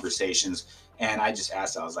daily conversations. And I just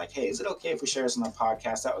asked, I was like, hey, is it okay if we share this on the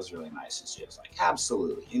podcast? That was really nice. And she was like,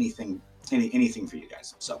 absolutely. Anything for you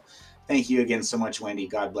guys. So thank you again so much, Wendy.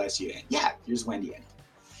 God bless you. And yeah, here's Wendy.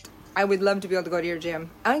 I would love to be able to go to your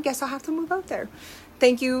gym. I guess I'll have to move out there.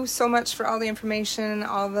 Thank you so much for all the information,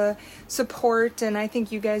 all the support. And I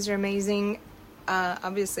think you guys are amazing.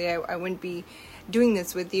 Obviously, I wouldn't be doing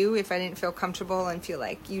this with you if I didn't feel comfortable and feel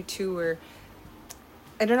like you two were,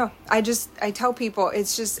 I don't know. I tell people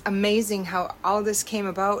it's just amazing how all this came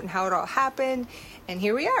about and how it all happened. And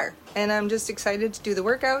here we are. And I'm just excited to do the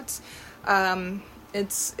workouts.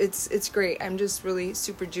 It's great. I'm just really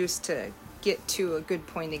super juiced to get to a good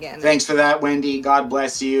point again. Thanks for that, Wendy. God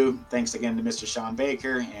bless you. Thanks again to Mr. Sean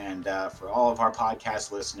Baker. And for all of our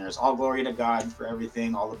podcast listeners, all glory to God for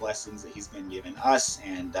everything, all the blessings that he's been giving us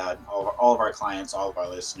and all of our clients, all of our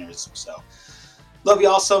listeners. So love you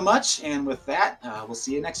all so much. And with that, we'll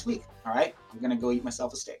see you next week. All right. I'm going to go eat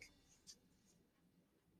myself a steak.